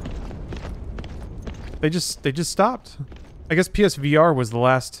 They just stopped. I guess PSVR was the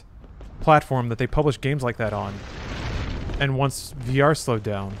last platform that they published games like that on. And once VR slowed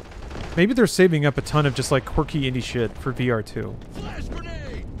down, maybe they're saving up a ton of just like quirky indie shit for VR too.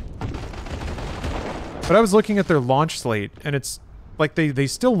 But I was looking at their launch slate, and it's like they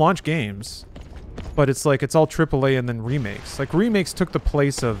still launch games, but it's like it's all AAA and then remakes. Like remakes took the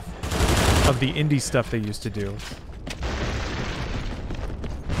place of the indie stuff they used to do.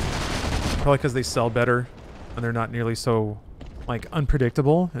 Probably because they sell better, and they're not nearly so like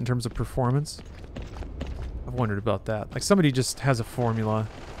unpredictable in terms of performance. I've wondered about that. Like somebody just has a formula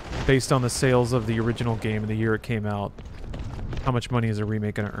based on the sales of the original game and the year it came out. How much money is a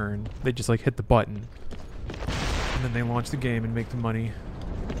remake gonna earn? They just like hit the button. And then they launch the game and make the money.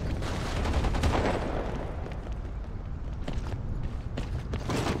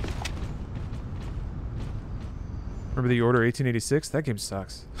 Remember The Order 1886? That game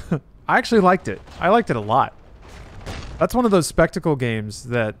sucks. I actually liked it. I liked it a lot. That's one of those spectacle games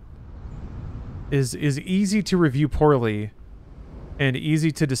that is easy to review poorly and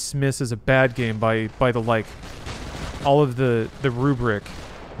easy to dismiss as a bad game by the like all of the rubric,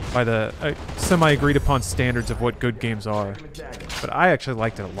 by the semi-agreed upon standards of what good games are. But I actually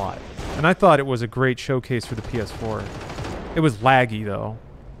liked it a lot. And I thought it was a great showcase for the PS4. It was laggy, though.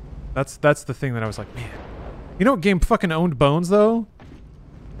 That's the thing that I was like, man. You know what game fucking owned bones, though?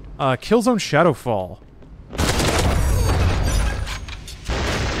 Killzone Shadowfall.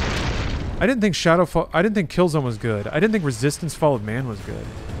 I didn't think Killzone was good. I didn't think Resistance Fall of Man was good.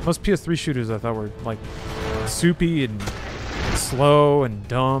 Most PS3 shooters I thought were, like, soupy and slow and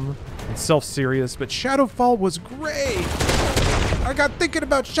dumb and self-serious, but Shadowfall was great. I got thinking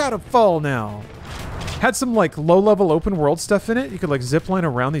about Shadowfall now. Had some like low-level open world stuff in it. You could like zipline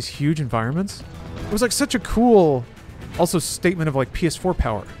around these huge environments. It was like such a cool, also statement of like PS4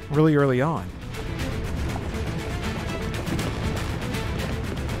 power really early on.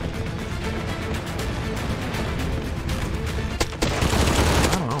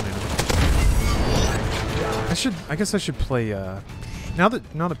 I guess I should play, now that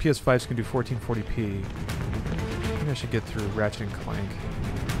PS5s can do 1440p, I think I should get through Ratchet and Clank.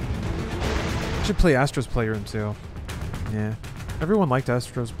 I should play Astro's Playroom too. Yeah. Everyone liked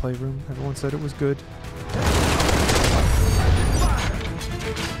Astro's Playroom. Everyone said it was good.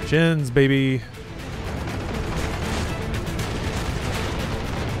 Shins, baby.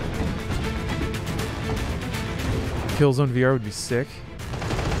 Killzone VR would be sick.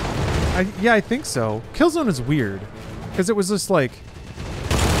 Yeah, I think so. Killzone is weird because it was just like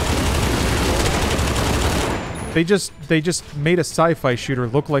they just made a sci-fi shooter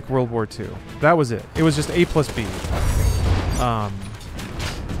look like World War II. That was it. It was just A plus B.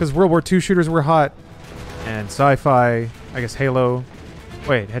 Because World War II shooters were hot, and sci-fi. I guess Halo.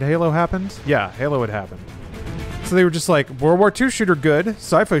 Wait, had Halo happened? Yeah, Halo had happened. So they were just like World War II shooter good,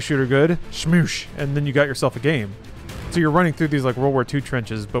 sci-fi shooter good, shmoosh, and then you got yourself a game. So you're running through these like World War II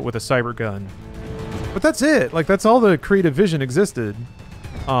trenches, but with a cyber gun. But that's it. Like that's all the creative vision existed.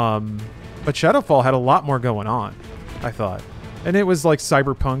 But Shadowfall had a lot more going on, I thought. And it was like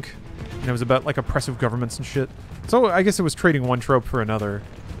cyberpunk, and it was about like oppressive governments and shit. So I guess it was trading one trope for another,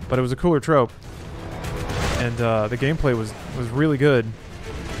 but it was a cooler trope. And the gameplay was really good,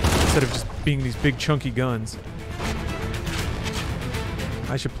 instead of just being these big chunky guns.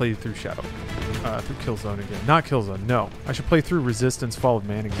 I should play through through Killzone again. Not Killzone, no. I should play through Resistance Fall of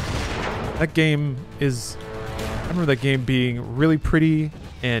Man again. That game is... I remember that game being really pretty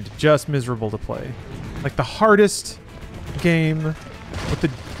and just miserable to play. Like the hardest game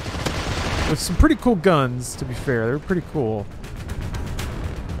with some pretty cool guns, to be fair. They were pretty cool.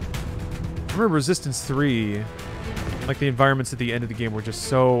 I remember Resistance 3, like the environments at the end of the game were just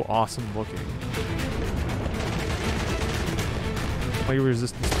so awesome looking. Play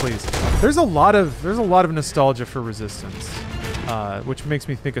Resistance, please. There's a lot of nostalgia for Resistance, which makes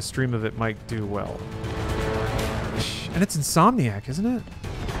me think a stream of it might do well. And it's Insomniac, isn't it?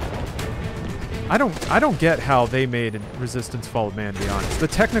 I don't get how they made Resistance Fall of Man, to be honest. The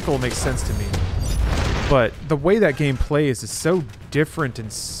technical makes sense to me, but the way that game plays is so different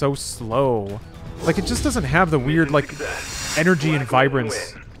and so slow. Like it just doesn't have the weird like energy and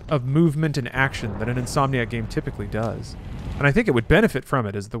vibrance of movement and action that an Insomniac game typically does. And I think it would benefit from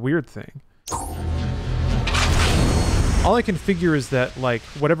it, is the weird thing. All I can figure is that like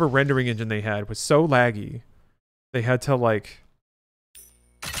whatever rendering engine they had was so laggy, they had to like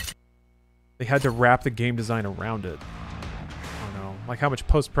wrap the game design around it. I don't know, like how much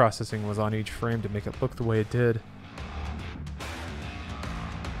post-processing was on each frame to make it look the way it did.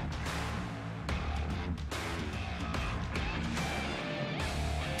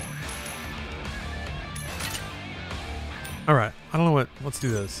 Alright, I don't know what... Let's do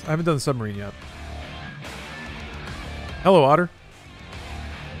this. I haven't done the submarine yet. Hello, Otter.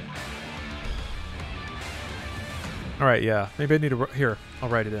 Alright, yeah. Maybe I need to... Here, I'll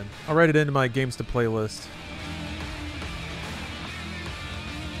write it in. I'll write it into my games to play list.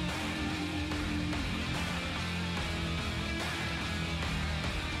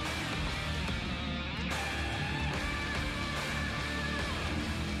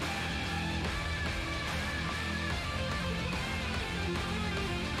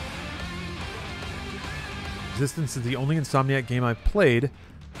 Resistance is the only Insomniac game I've played.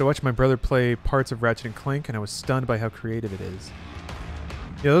 I watched my brother play parts of Ratchet & Clank, and I was stunned by how creative it is.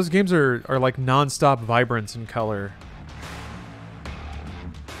 Yeah, those games are like non-stop vibrance in color.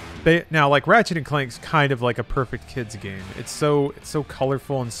 Now, like Ratchet & Clank's kind of like a perfect kids game. It's so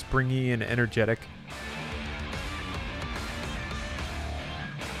colorful and springy and energetic.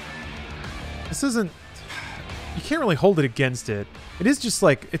 This isn't... You can't really hold it against it. It's just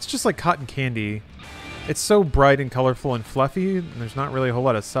like cotton candy. It's so bright and colorful and fluffy, and there's not really a whole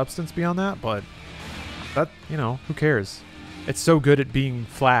lot of substance beyond that, but that, you know, who cares? It's so good at being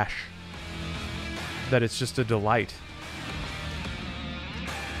Flash that it's just a delight.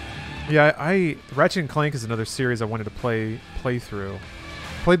 Yeah, Ratchet & Clank is another series I wanted to play through.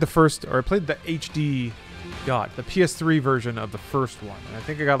 I played the HD, the PS3 version of the first one, and I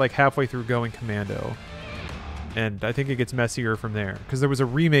think I got like halfway through going Commando. And I think it gets messier from there, because there was a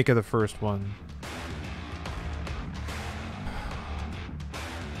remake of the first one.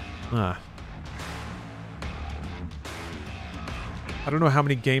 I don't know how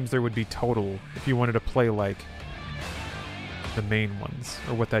many games there would be total if you wanted to play like the main ones,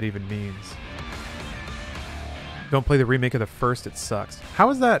 or what that even means. Don't play the remake of the first, it sucks. How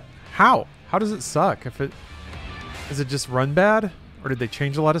is that? How does it suck? Is it just run bad, or did they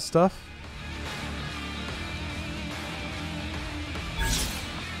change a lot of stuff?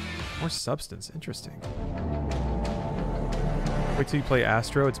 More substance, interesting. Wait till you play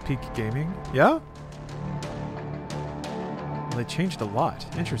Astro, it's peak gaming. Yeah? Well, they changed a lot.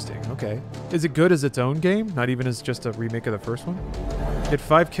 Interesting, okay. Is it good as its own game? Not even as just a remake of the first one? Get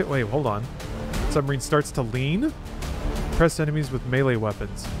 5 kill. Wait, hold on. Submarine starts to lean? Press enemies with melee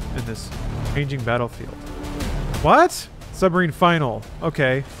weapons in this changing battlefield. What? Submarine final.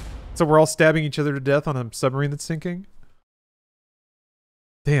 Okay. So we're all stabbing each other to death on a submarine that's sinking?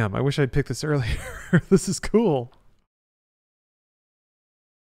 Damn, I wish I'd picked this earlier. This is cool.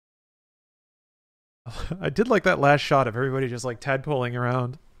 I did like that last shot of everybody just like tadpoling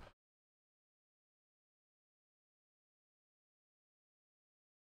around.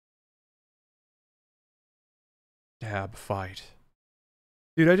 Dab fight.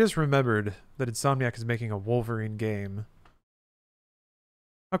 Dude, I just remembered that Insomniac is making a Wolverine game.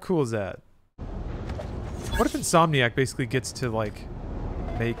 How cool is that? What if Insomniac basically gets to like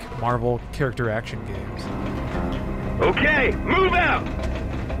make Marvel character action games? Okay, move out!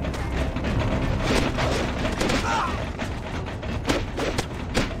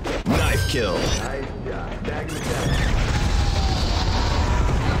 Knife kill. Nice job. Bag him attack.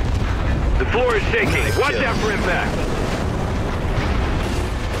 The floor is shaking. Watch kill. out for impact.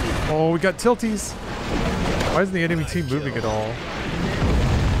 Oh, we got tilties. Why isn't the enemy team moving at all?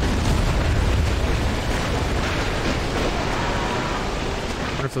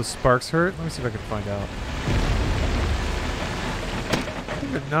 I wonder if those sparks hurt. Let me see if I can find out.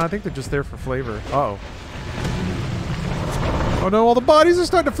 No, I think they're just there for flavor. Uh-oh. Oh no, all the bodies are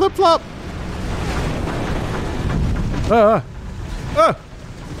starting to flip-flop! Ah! Ah!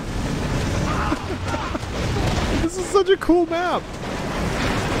 This is such a cool map!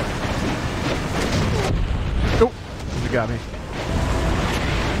 Nope. You got me.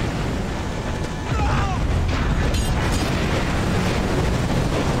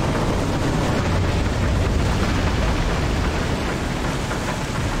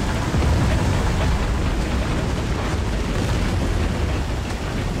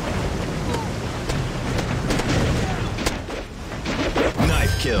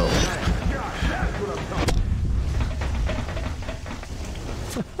 Knife kill.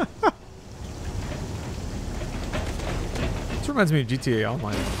 This reminds me of GTA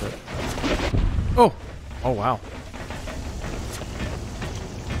Online a little bit. Oh! Oh, wow.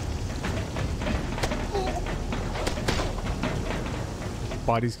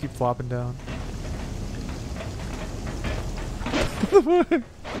 Bodies keep flopping down.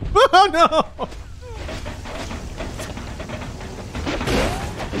 Oh, no!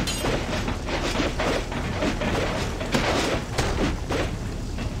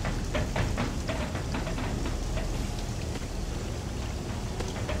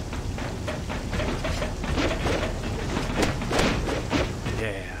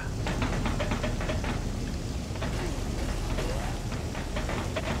 Yeah.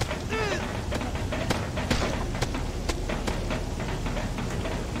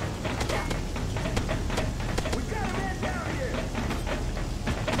 We got a man down here.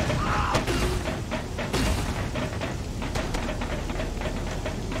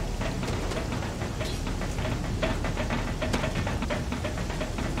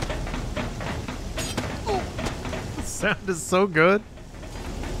 The sound is so good.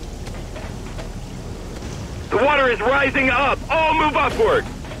 The water is rising up. All move upward.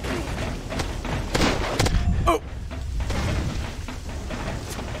 Oh!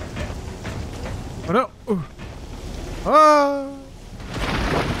 Oh no! Ooh. Ah!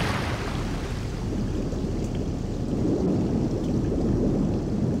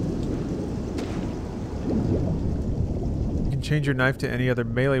 You can change your knife to any other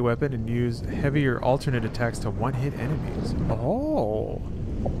melee weapon and use heavier alternate attacks to one-hit enemies. Oh!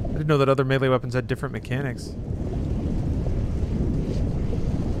 I didn't know that other melee weapons had different mechanics.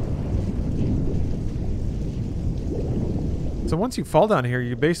 So once you fall down here,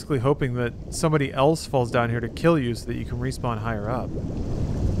 you're basically hoping that somebody else falls down here to kill you so that you can respawn higher up.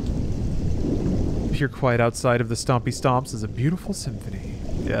 Pure quiet outside of the stompy stomps is a beautiful symphony.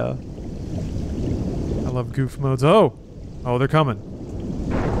 Yeah. I love goof modes. Oh! Oh, they're coming.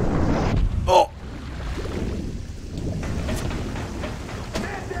 Oh!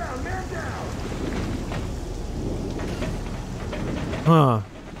 Man down, man down. Huh.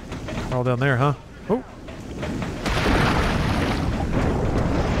 They're all down there, huh? Oh!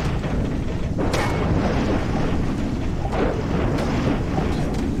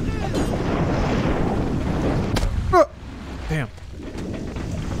 Ah! Damn.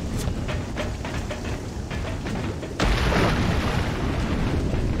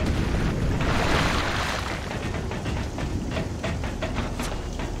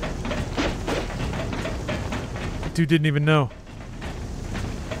 Dude didn't even know.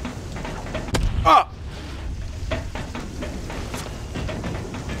 Ah!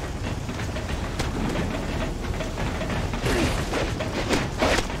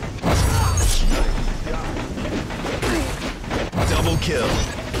 Double kill.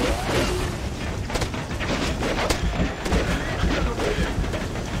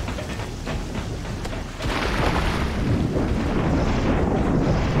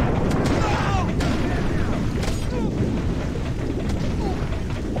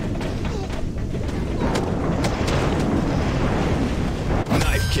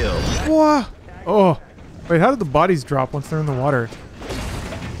 Knife kill. Whoa! Oh. Wait, how did the bodies drop once they're in the water?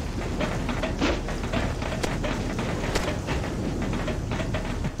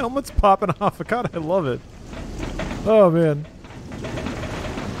 Helmet's popping off. God, I love it. Oh, man.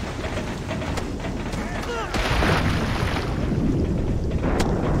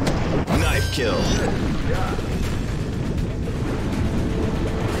 Knife kill.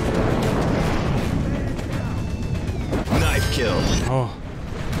 Oh,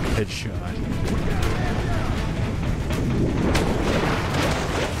 headshot.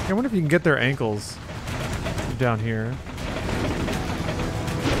 I wonder if you can get their ankles down here.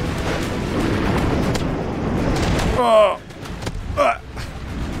 Oh!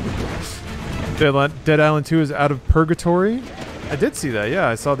 Dead Island 2 is out of purgatory? I did see that, yeah.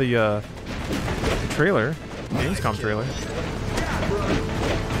 I saw the trailer. Gamescom trailer.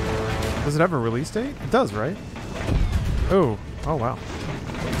 Does it have a release date? It does, right? Oh. Oh, wow.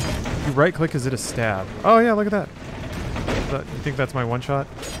 You right click, is it a stab? Oh, yeah, look at that. You think that's my one shot?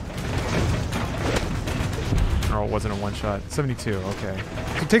 Oh, it wasn't a one shot. 72, okay.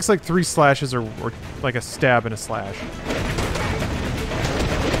 It takes like 3 slashes or like a stab and a slash.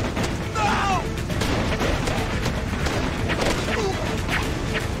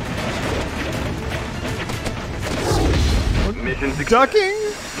 Mission success. Ducking?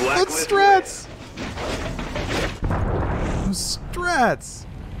 Blacklist Those strats! Those strats!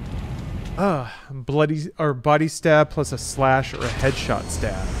 Bloody or body stab plus a slash or a headshot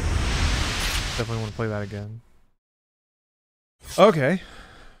stab. Definitely want to play that again. Okay.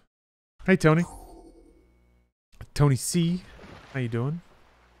 Hey, Tony. Tony C. How you doing?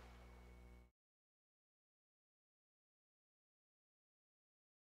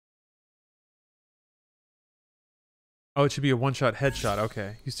 Oh, it should be a one-shot headshot.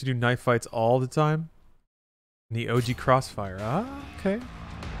 Okay. Used to do knife fights all the time. In the OG Crossfire. Ah, okay.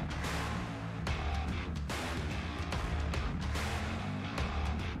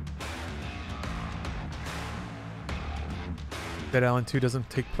 Dead Island 2 doesn't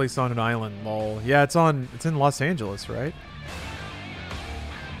take place on an island, lol. Yeah, it's in Los Angeles, right?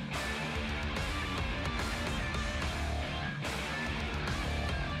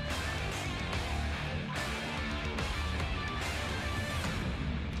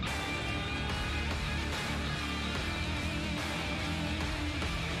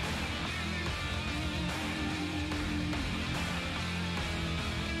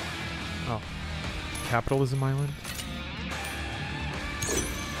 Oh. Capitalism Island?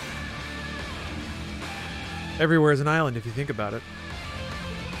 Everywhere is an island if you think about it.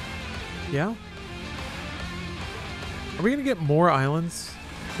 Yeah? Are we gonna get more islands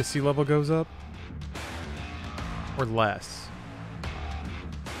if the sea level goes up? Or less?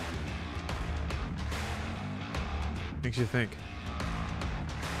 Makes you think.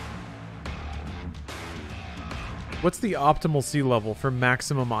 What's the optimal sea level for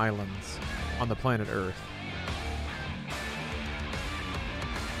maximum islands on the planet Earth?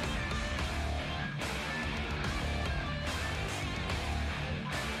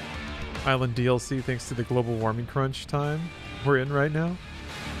 Island DLC thanks to the global warming crunch time we're in right now.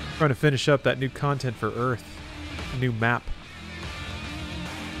 Trying to finish up that new content for Earth. A new map.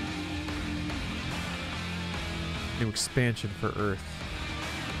 New expansion for Earth.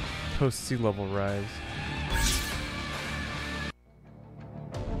 Post sea level rise.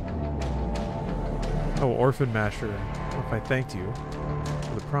 Oh, Orphan Masher. I don't know if I thanked you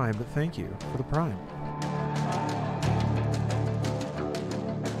for the Prime, but thank you for the Prime.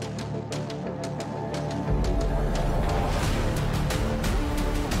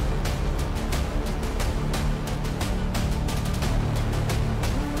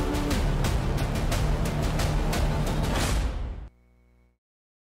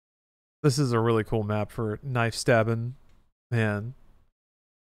 This is a really cool map for knife stabbing, man.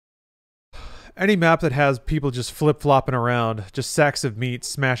 Any map that has people just flip-flopping around, just sacks of meat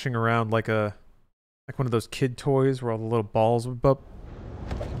smashing around like one of those kid toys where all the little balls would bup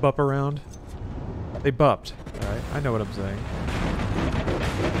around. They bupped, alright? I know what I'm saying.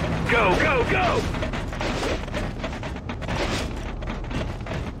 Go, go, go!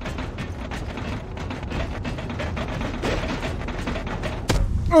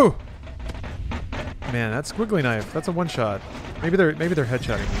 Oh! Man, that squiggly knife, that's a one-shot. Maybe they're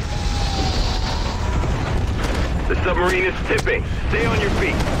headshotting me. The submarine is tipping. Stay on your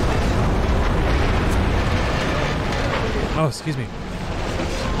feet. Oh, excuse me.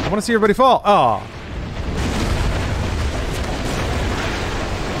 I want to see everybody fall. Oh.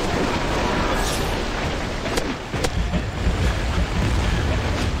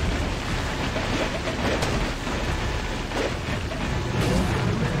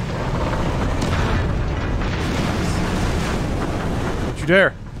 Don't you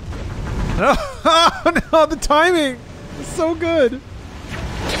dare. No. Oh no, the timing is so good.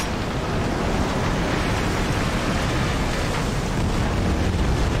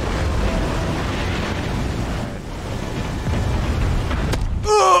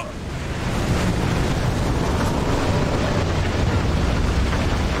 Ugh.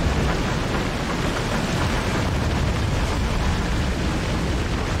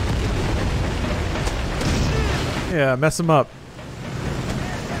 Yeah, mess him up.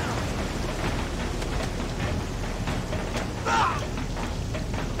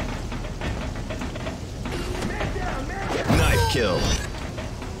 Knife kill.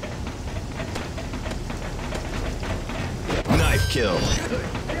 Knife kill.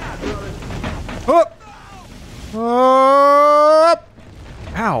 Up! Up!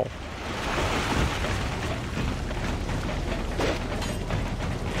 Ow.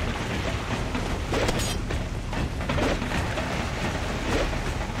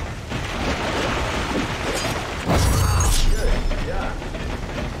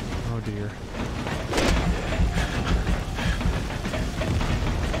 Oh dear.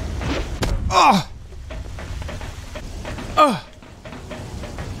 Oh! Oh!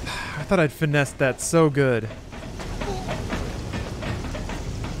 I thought I'd finessed that so good.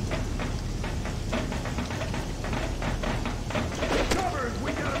 Cover!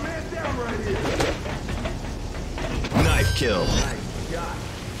 We got a man down right here. Knife kill. Nice shot.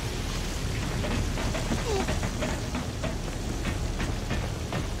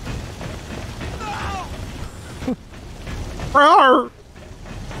 Rawr!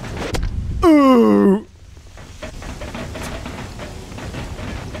 Ooh!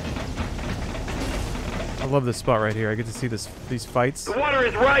 I love this spot right here. I get to see these fights. The water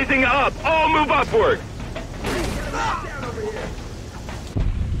is rising up. All move upward. Down over here.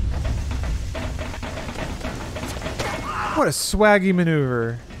 What a swaggy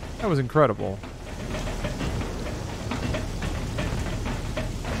maneuver. That was incredible.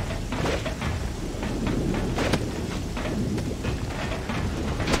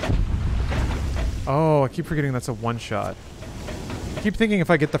 Oh, I keep forgetting that's a one-shot. I keep thinking if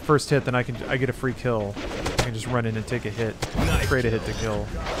I get the first hit, then I get a free kill. I can just run in and take a hit. Trade a hit to kill.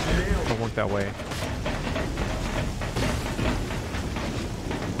 It don't work that way.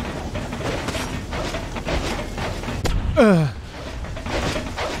 Ugh.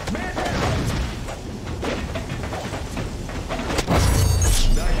 Nice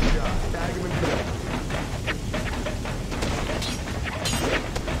shot. Tag him in back.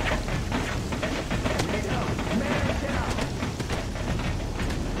 Need help. Man down.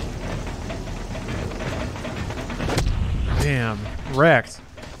 Damn, wrecked.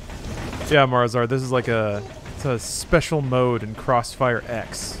 Yeah, Marzar, this is like it's a special mode in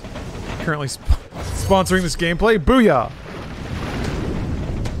CrossfireX. Currently sponsoring this gameplay. Booyah!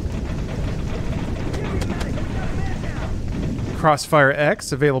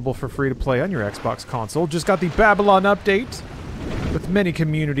 CrossfireX, available for free to play on your Xbox console. Just got the Babylon update with many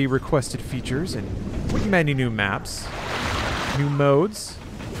community requested features and many new maps, new modes,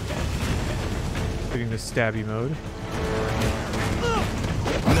 including the stabby mode.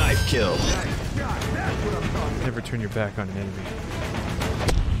 Knife kill. Never turn your back on an enemy.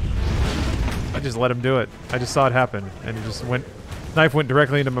 I just let him do it. I just saw it happen, and it just went. Knife went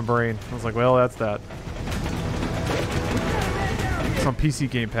directly into my brain. I was like, well, that's that. It's on PC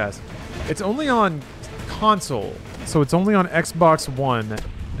Game Pass. It's only on console, so it's only on Xbox One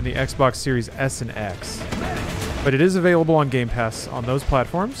and the Xbox Series S and X. But it is available on Game Pass on those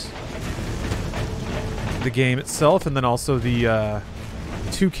platforms. The game itself, and then also the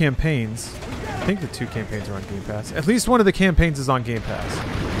two campaigns. I think the two campaigns are on Game Pass. At least one of the campaigns is on Game Pass.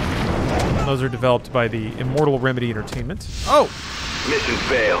 Those are developed by the Immortal Remedy Entertainment. Oh! Mission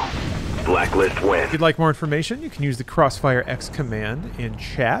fail. Blacklist win. If you'd like more information, you can use the CrossfireX command in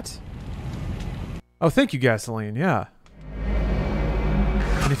chat. Oh, thank you, Gasoline. Yeah.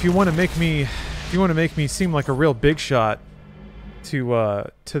 And if you want to make me seem like a real big shot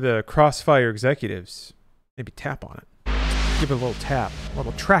to the Crossfire executives, maybe tap on it. Give it a little tap, a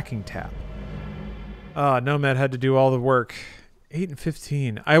little tracking tap. Nomad had to do all the work. 8 and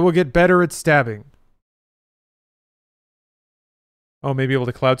 15. I will get better at stabbing. Oh, maybe able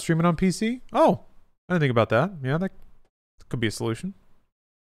to cloud stream it on PC? Oh, I didn't think about that. Yeah, that could be a solution.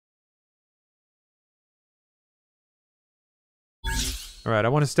 All right, I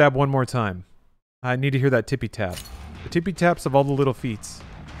want to stab one more time. I need to hear that tippy tap. The tippy taps of all the little feats.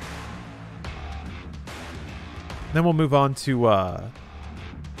 Then we'll move on to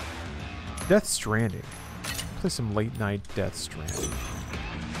Death Stranding. Play some late night Death Stranding.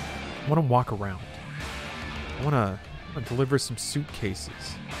 I want to walk around. I want to deliver some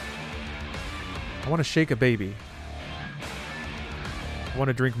suitcases. I want to shake a baby. I want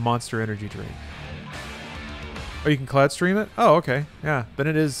to drink Monster Energy drink. Oh, you can cloud stream it? Oh, okay. Yeah, then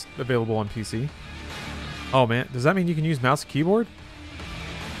it is available on PC. Oh man, does that mean you can use mouse and keyboard?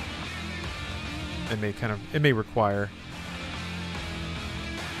 It may require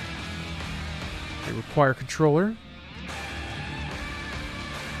controller.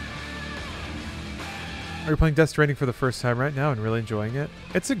 Are you playing Death Stranding for the first time right now and really enjoying it?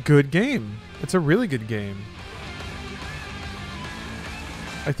 It's a good game. It's a really good game.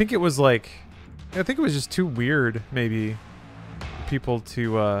 I think it was like... I think it was just too weird, maybe, for people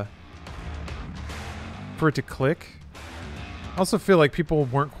to, for it to click. I also feel like people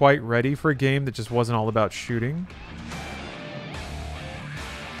weren't quite ready for a game that just wasn't all about shooting.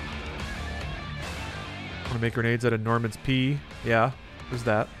 Want to make grenades out of Norman's pee? Yeah, there's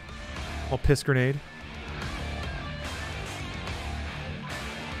that. Little piss grenade.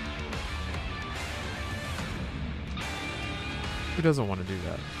 Who doesn't want to do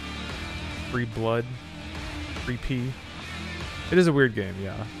that? Free blood, free pee. It is a weird game,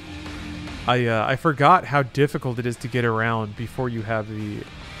 yeah. I forgot how difficult it is to get around before you have the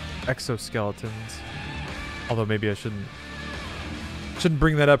exoskeletons. Although maybe I shouldn't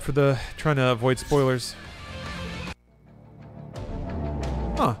bring that up for the trying to avoid spoilers.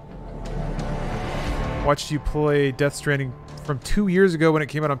 Huh. Watched you play Death Stranding from 2 years ago when it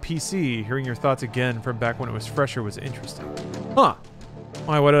came out on PC. Hearing your thoughts again from back when it was fresher was interesting. Huh.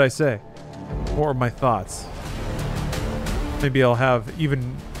 Why, what did I say? What were my thoughts? Maybe I'll have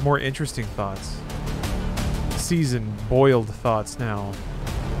even more interesting thoughts. Seasoned, boiled thoughts now.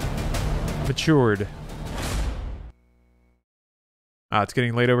 Matured. It's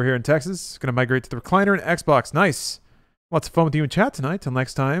getting late over here in Texas. Gonna migrate to the recliner and Xbox. Nice. Lots of fun with you in chat tonight. Till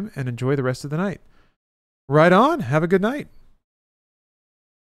next time, and enjoy the rest of the night. Right on. Have a good night.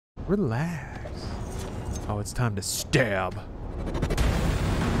 Relax. Oh, it's time to stab.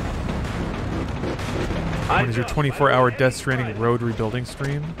 When is your 24-hour Death Stranding road rebuilding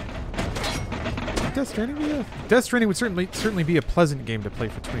stream? Death Stranding would certainly be a pleasant game to play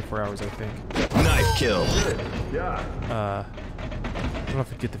for 24 hours, I think. Knife kill. Yeah. I don't know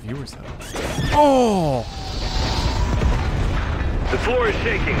if I'd get the viewers though. Oh! The floor is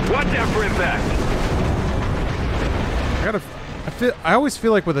shaking. Watch out for impact. I always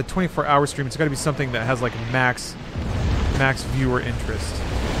feel like with a 24-hour stream, it's got to be something that has like max viewer interest.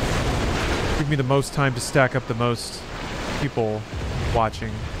 Give me the most time to stack up the most people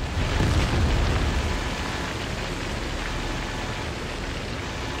watching.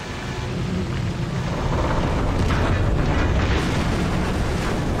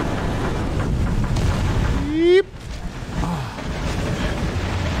 Yeep.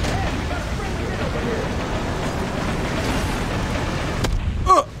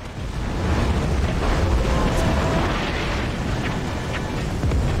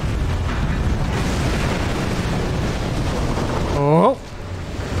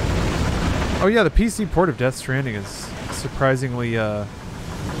 Oh yeah, the PC port of Death Stranding is surprisingly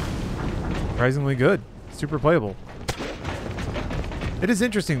good. Super playable. It is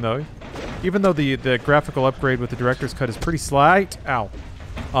interesting though. Even though the graphical upgrade with the director's cut is pretty slight, you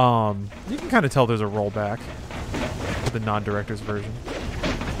can kind of tell there's a rollback for the non-director's version.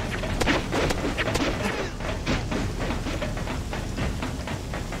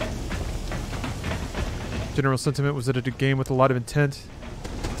 General sentiment was that a game with a lot of intent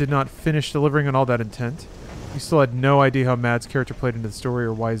did not finish delivering on all that intent. You still had no idea how Matt's character played into the story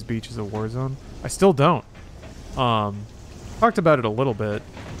or why his beach is a war zone. I still don't. Talked about it a little bit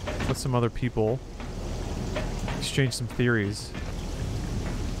with some other people. Exchanged some theories.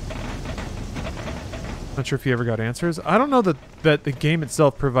 Not sure if you ever got answers. I don't know that the game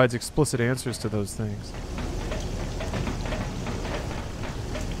itself provides explicit answers to those things.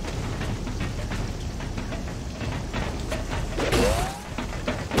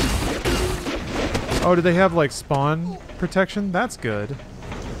 Oh, do they have, like, spawn protection? That's good.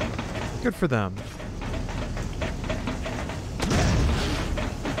 Good for them.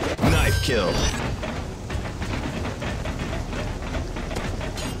 Knife kill.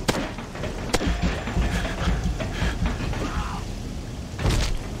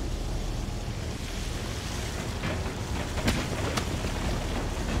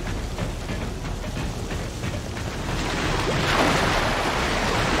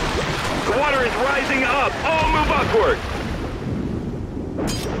 The water is rising up. All move upward.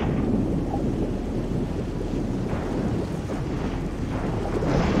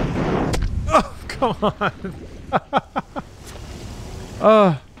 Oh, come on.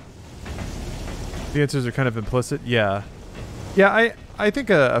 The answers are kind of implicit. Yeah. Yeah, I think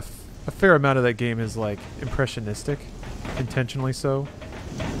a fair amount of that game is, like, impressionistic. Intentionally so.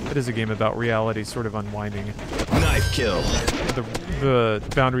 It is a game about reality sort of unwinding. Knife kill. The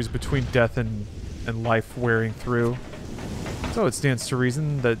boundaries between death and life wearing through. So it stands to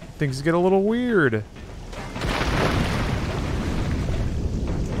reason that things get a little weird.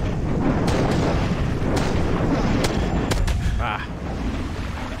 Ah.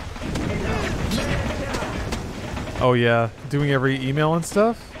 Oh yeah, doing every email and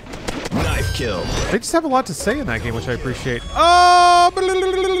stuff. Knife kill. They just have a lot to say in that game, which I appreciate. Oh!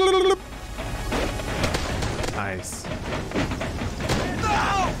 Nice.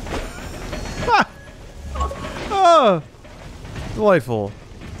 Ah! Oh! Delightful.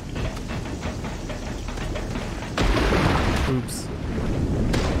 Oops.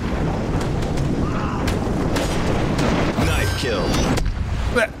 Knife kill.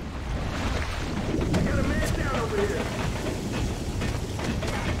 Blech. Got a man down over here.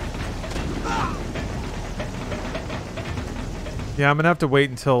 Yeah, I'm gonna have to wait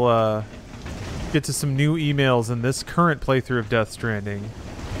until get to some new emails in this current playthrough of Death Stranding.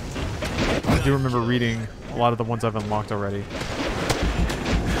 I do remember reading a lot of the ones I've unlocked already.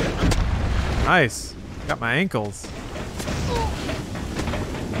 Nice. Got my ankles.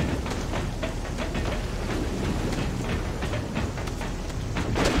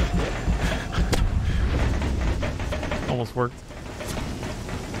 Almost worked.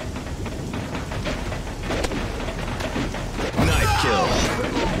 Knife kill.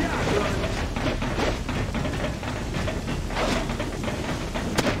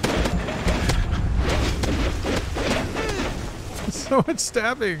 So much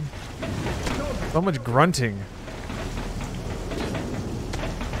stabbing. So much grunting.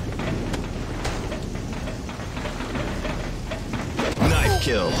 Knife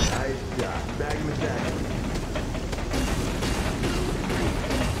kill. Nice shot. Bag him and tag him.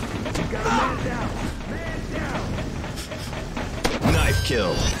 Got a man down. Man down. Knife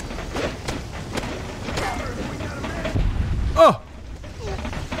kill. Oh!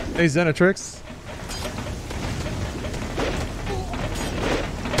 Hey, Xenatrix.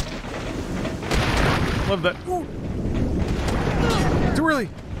 Love that. Ooh. Too early.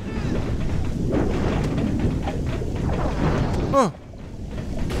 Oh.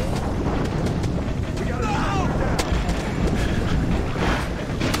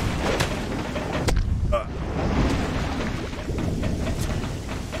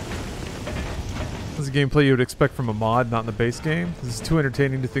 This is a gameplay you would expect from a mod, not in the base game. This is too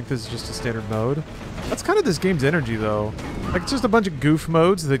entertaining to think this is just a standard mode. That's kind of this game's energy, though. Like, it's just a bunch of goof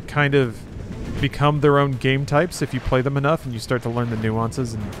modes that kind of become their own game types if you play them enough and you start to learn the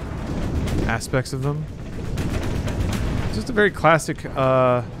nuances and aspects of them. It's just a very classic,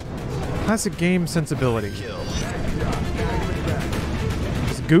 classic game sensibility. Kill.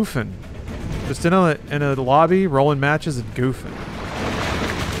 Just goofing. Just in a lobby, rolling matches and goofing.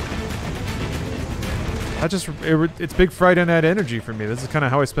 It's big Friday night energy for me. This is kind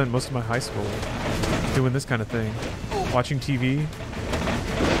of how I spent most of my high school, doing this kind of thing. Watching TV,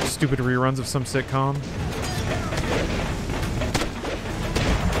 stupid reruns of some sitcom,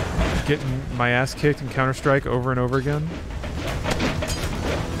 getting my ass kicked in Counter-Strike over and over again.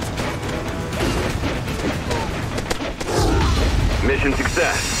 Mission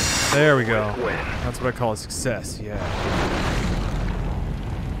success. There we go. Win. That's what I call a success, yeah.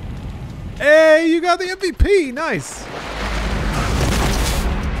 Hey, you got the MVP! Nice!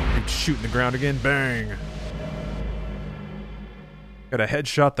 Big shoot in the ground again. Bang! Got a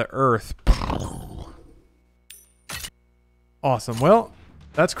headshot the earth. Awesome. Well,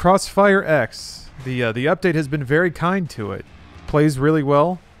 that's CrossfireX. The update has been very kind to it. Plays really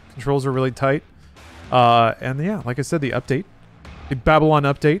well. Controls are really tight. And yeah, like I said, the update. The Babylon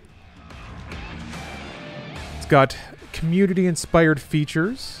update. It's got community-inspired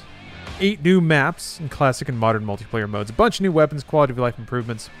features. 8 new maps in classic and modern multiplayer modes. A bunch of new weapons, quality of life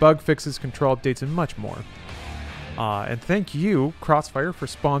improvements, bug fixes, control updates, and much more. And thank you, Crossfire, for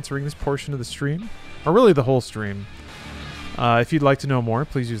sponsoring this portion of the stream. Or really the whole stream. If you'd like to know more,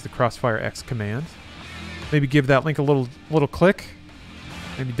 please use the CrossfireX command. Maybe give that link a little click.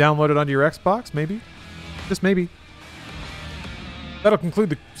 Maybe download it onto your Xbox, maybe. Just maybe. That'll conclude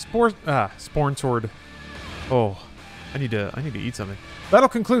the Sporn Sword. Oh, I need to eat something. That'll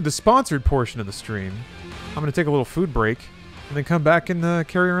conclude the sponsored portion of the stream. I'm going to take a little food break and then come back and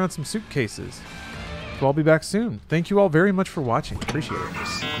carry around some suitcases. So I'll be back soon. Thank you all very much for watching. Appreciate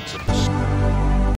it.